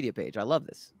Wikipedia page. I love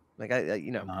this. Like I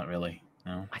you know. Not really.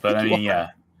 No. But I mean, yeah.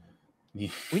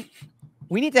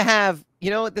 We need to have, you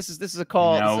know what, this is a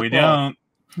call. No, we don't.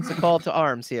 It's a call to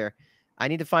arms here. I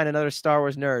need to find another Star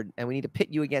Wars nerd, and we need to pit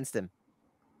you against him.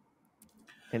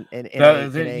 You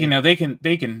know, they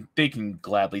can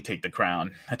gladly take the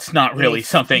crown. That's not really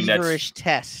something that's feverish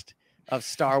test of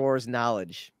Star Wars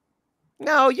knowledge.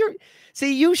 No,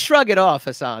 you shrug it off,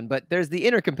 Hassan, but there's the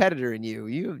inner competitor in you.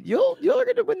 You're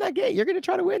going to win that game. You're going to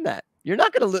try to win that. You're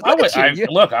not going to lose.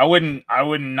 Look, I wouldn't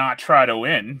not try to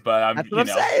win, but that's what I'm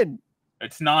saying.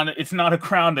 It's not a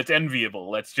crown that's enviable.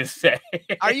 Let's just say.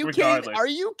 Are you kidding? Are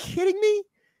you kidding me?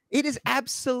 It is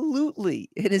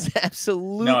absolutely.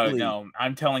 No.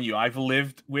 I'm telling you, I've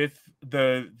lived with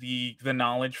the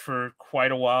knowledge for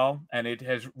quite a while, and it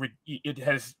has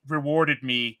rewarded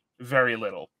me very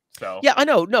little. So yeah, I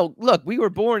know. No, look, we were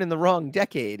born in the wrong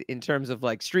decade in terms of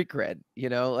like street cred. You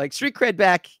know, like street cred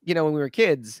back, you know, when we were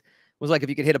kids was like if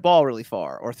you could hit a ball really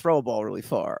far or throw a ball really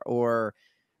far, or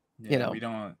you know, we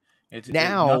don't. It's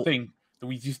nothing.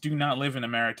 We just do not live in a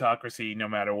meritocracy, no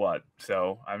matter what.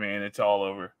 So I mean, it's all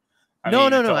over. No.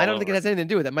 I don't think it has anything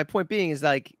to do with that. My point being is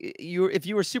like if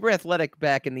you were super athletic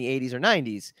back in the 80s or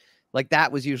 90s, like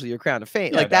that was usually your crown of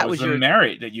fame. Yeah, like that was your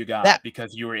merit that you got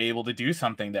because you were able to do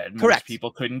something that most people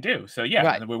couldn't do. So yeah,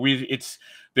 right.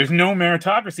 There's no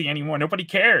meritocracy anymore. Nobody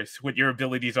cares what your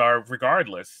abilities are,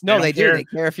 regardless. No, they do. They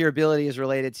care if your ability is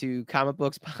related to comic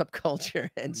books, pop culture,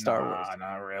 and Star Wars.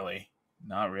 Not really.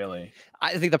 Not really.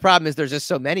 I think the problem is there's just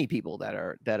so many people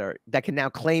that can now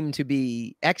claim to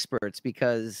be experts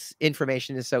because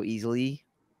information is so easily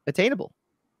attainable.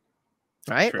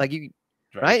 Right? Like you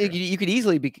could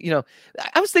easily be, you know,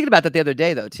 I was thinking about that the other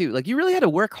day though too. Like you really had to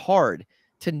work hard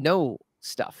to know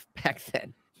stuff back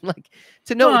then. Like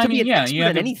to know be an expert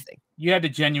in anything. You had to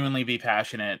genuinely be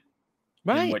passionate.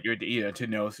 Right. In what you're, you know, to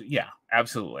know. Yeah,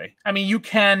 absolutely. I mean,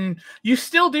 you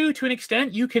still do to an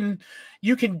extent. You could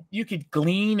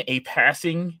glean a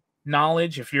passing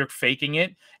knowledge if you're faking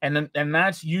it. And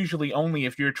that's usually only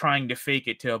if you're trying to fake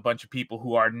it to a bunch of people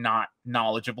who are not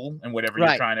knowledgeable in whatever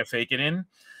you're trying to fake it in.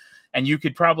 And you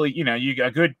could probably, you know,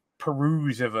 a good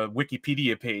peruse of a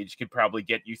Wikipedia page could probably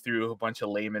get you through a bunch of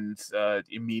layman's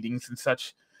meetings and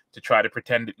such to try to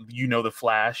pretend you know the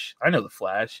Flash. I know the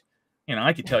Flash. You know,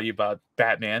 I could tell you about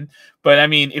Batman, but I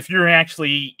mean, if you're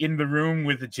actually in the room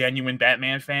with a genuine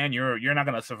Batman fan, you're not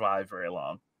going to survive very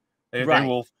long. They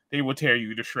will tear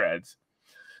you to shreds.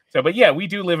 So, but yeah, we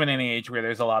do live in an age where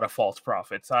there's a lot of false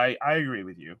prophets. I agree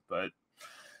with you, but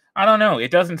I don't know.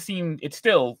 It doesn't seem. It's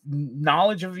still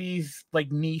knowledge of these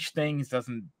like niche things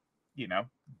doesn't. You know,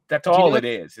 that's all it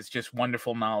is. It's just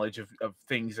wonderful knowledge of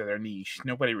things that are niche.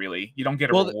 Nobody really. You don't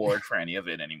get a reward for any of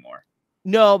it anymore.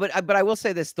 No, but I will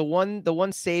say this: the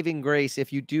one saving grace,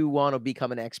 if you do want to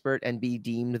become an expert and be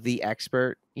deemed the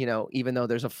expert, you know, even though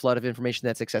there's a flood of information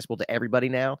that's accessible to everybody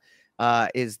now,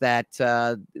 is that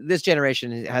this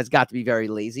generation has got to be very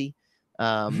lazy.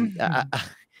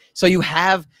 So you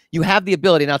have the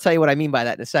ability, and I'll tell you what I mean by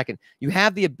that in a second. You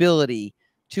have the ability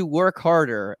to work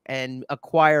harder and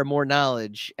acquire more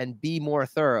knowledge and be more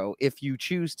thorough if you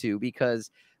choose to, because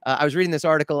I was reading this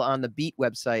article on the Beat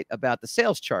website about the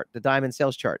sales chart, the Diamond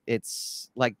sales chart.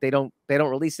 It's like they don't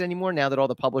release it anymore now that all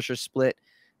the publishers split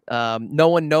No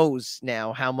one knows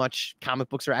now how much comic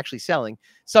books are actually selling.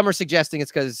 Some are suggesting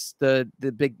it's because the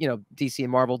big, DC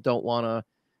and Marvel don't want to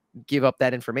give up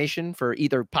that information for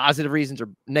either positive reasons or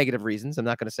negative reasons. I'm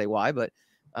not going to say why, but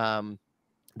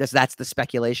that's the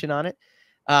speculation on it.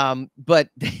 But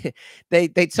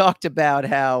they talked about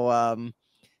how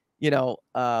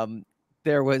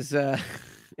there was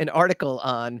an article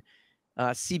on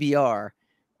CBR.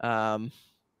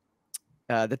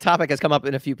 The topic has come up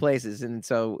in a few places, and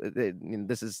so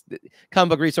this is Comic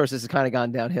Book Resources has kind of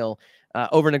gone downhill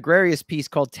over an agrarious piece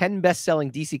called 10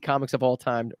 best-selling DC comics of all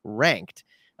time ranked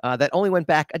that only went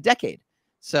back a decade.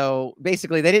 So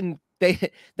basically,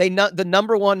 the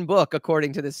number one book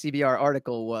according to the CBR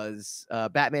article was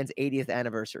Batman's 80th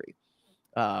anniversary,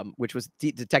 which was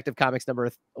Detective Comics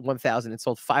number 1000. It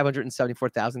sold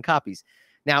 574,000 copies.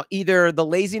 Now, either the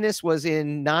laziness was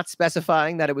in not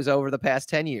specifying that it was over the past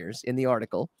 10 years in the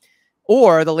article,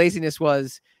 or the laziness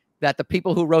was that the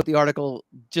people who wrote the article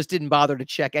just didn't bother to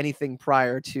check anything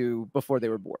before they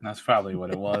were born. That's probably what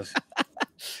it was.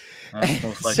 That's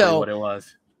most likely what it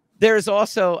was. There's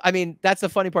also, that's the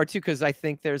funny part too, because I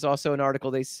think there's also an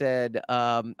article they said,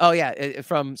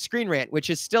 from Screen Rant, which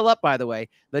is still up, by the way,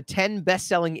 the 10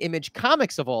 best-selling Image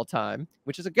comics of all time,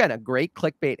 which is, again, a great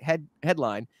clickbait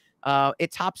headline.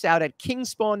 It tops out at King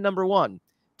Spawn number 1,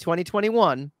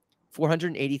 2021,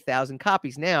 480,000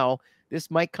 copies. Now, this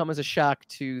might come as a shock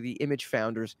to the Image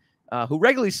founders, who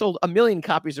regularly sold 1 million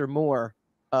copies or more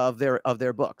of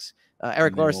their books.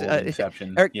 Eric Larson,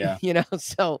 Eric,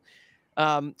 so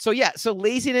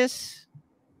laziness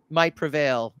might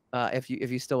prevail if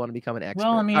you still want to become an expert.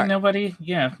 Well,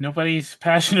 nobody's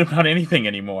passionate about anything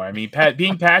anymore.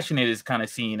 Being passionate is kind of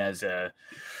seen as an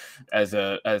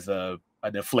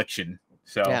affliction.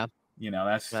 So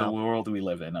that's the world we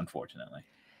live in, unfortunately.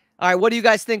 All right, what do you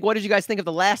guys think? What did you guys think of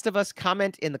The Last of Us?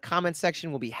 Comment in the comment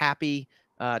section. We'll be happy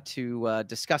to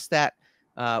discuss that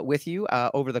with you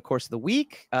over the course of the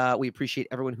week. We appreciate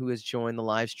everyone who has joined the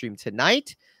live stream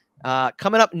tonight.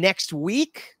 Coming up next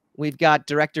week, we've got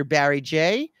director Barry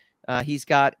J. He's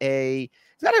got a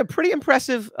pretty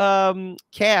impressive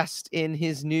cast in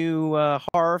his new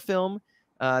horror film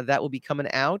that will be coming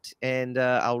out, and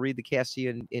I'll read the cast to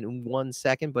you in 1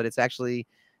 second. But it's actually,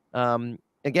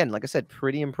 again, like I said,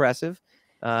 pretty impressive.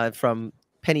 From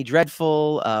Penny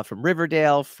Dreadful, from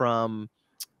Riverdale, from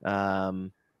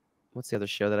what's the other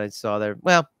show that I saw there?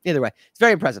 Well, either way, it's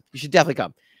very impressive. You should definitely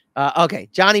come. Okay,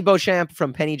 Johnny Beauchamp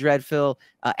from Penny Dreadful,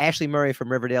 Ashley Murray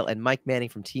from Riverdale, and Mike Manning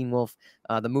from Teen Wolf.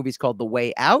 The movie's called The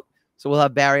Way Out, so we'll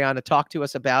have Barry on to talk to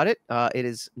us about it. It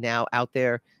is now out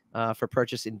there for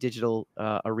purchase in digital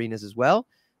arenas as well.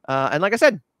 And like I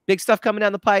said, big stuff coming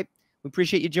down the pipe. We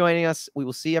appreciate you joining us. We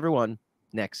will see everyone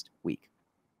next week.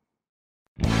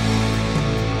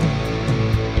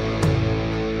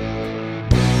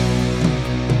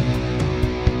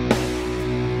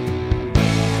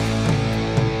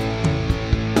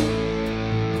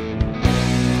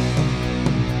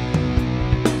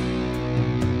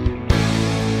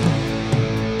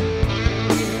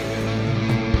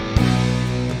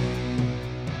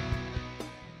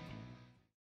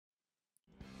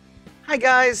 Hi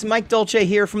guys, Mike Dolce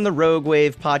here from the Rogue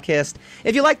Wav Podcast.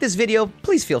 If you like this video,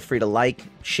 please feel free to like,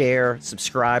 share,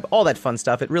 subscribe, all that fun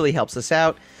stuff. It really helps us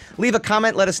out. Leave a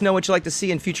comment, let us know what you'd like to see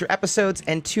in future episodes,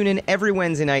 and tune in every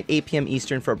Wednesday night, 8 p.m.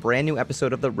 Eastern for a brand new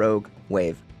episode of the Rogue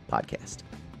Wav Podcast.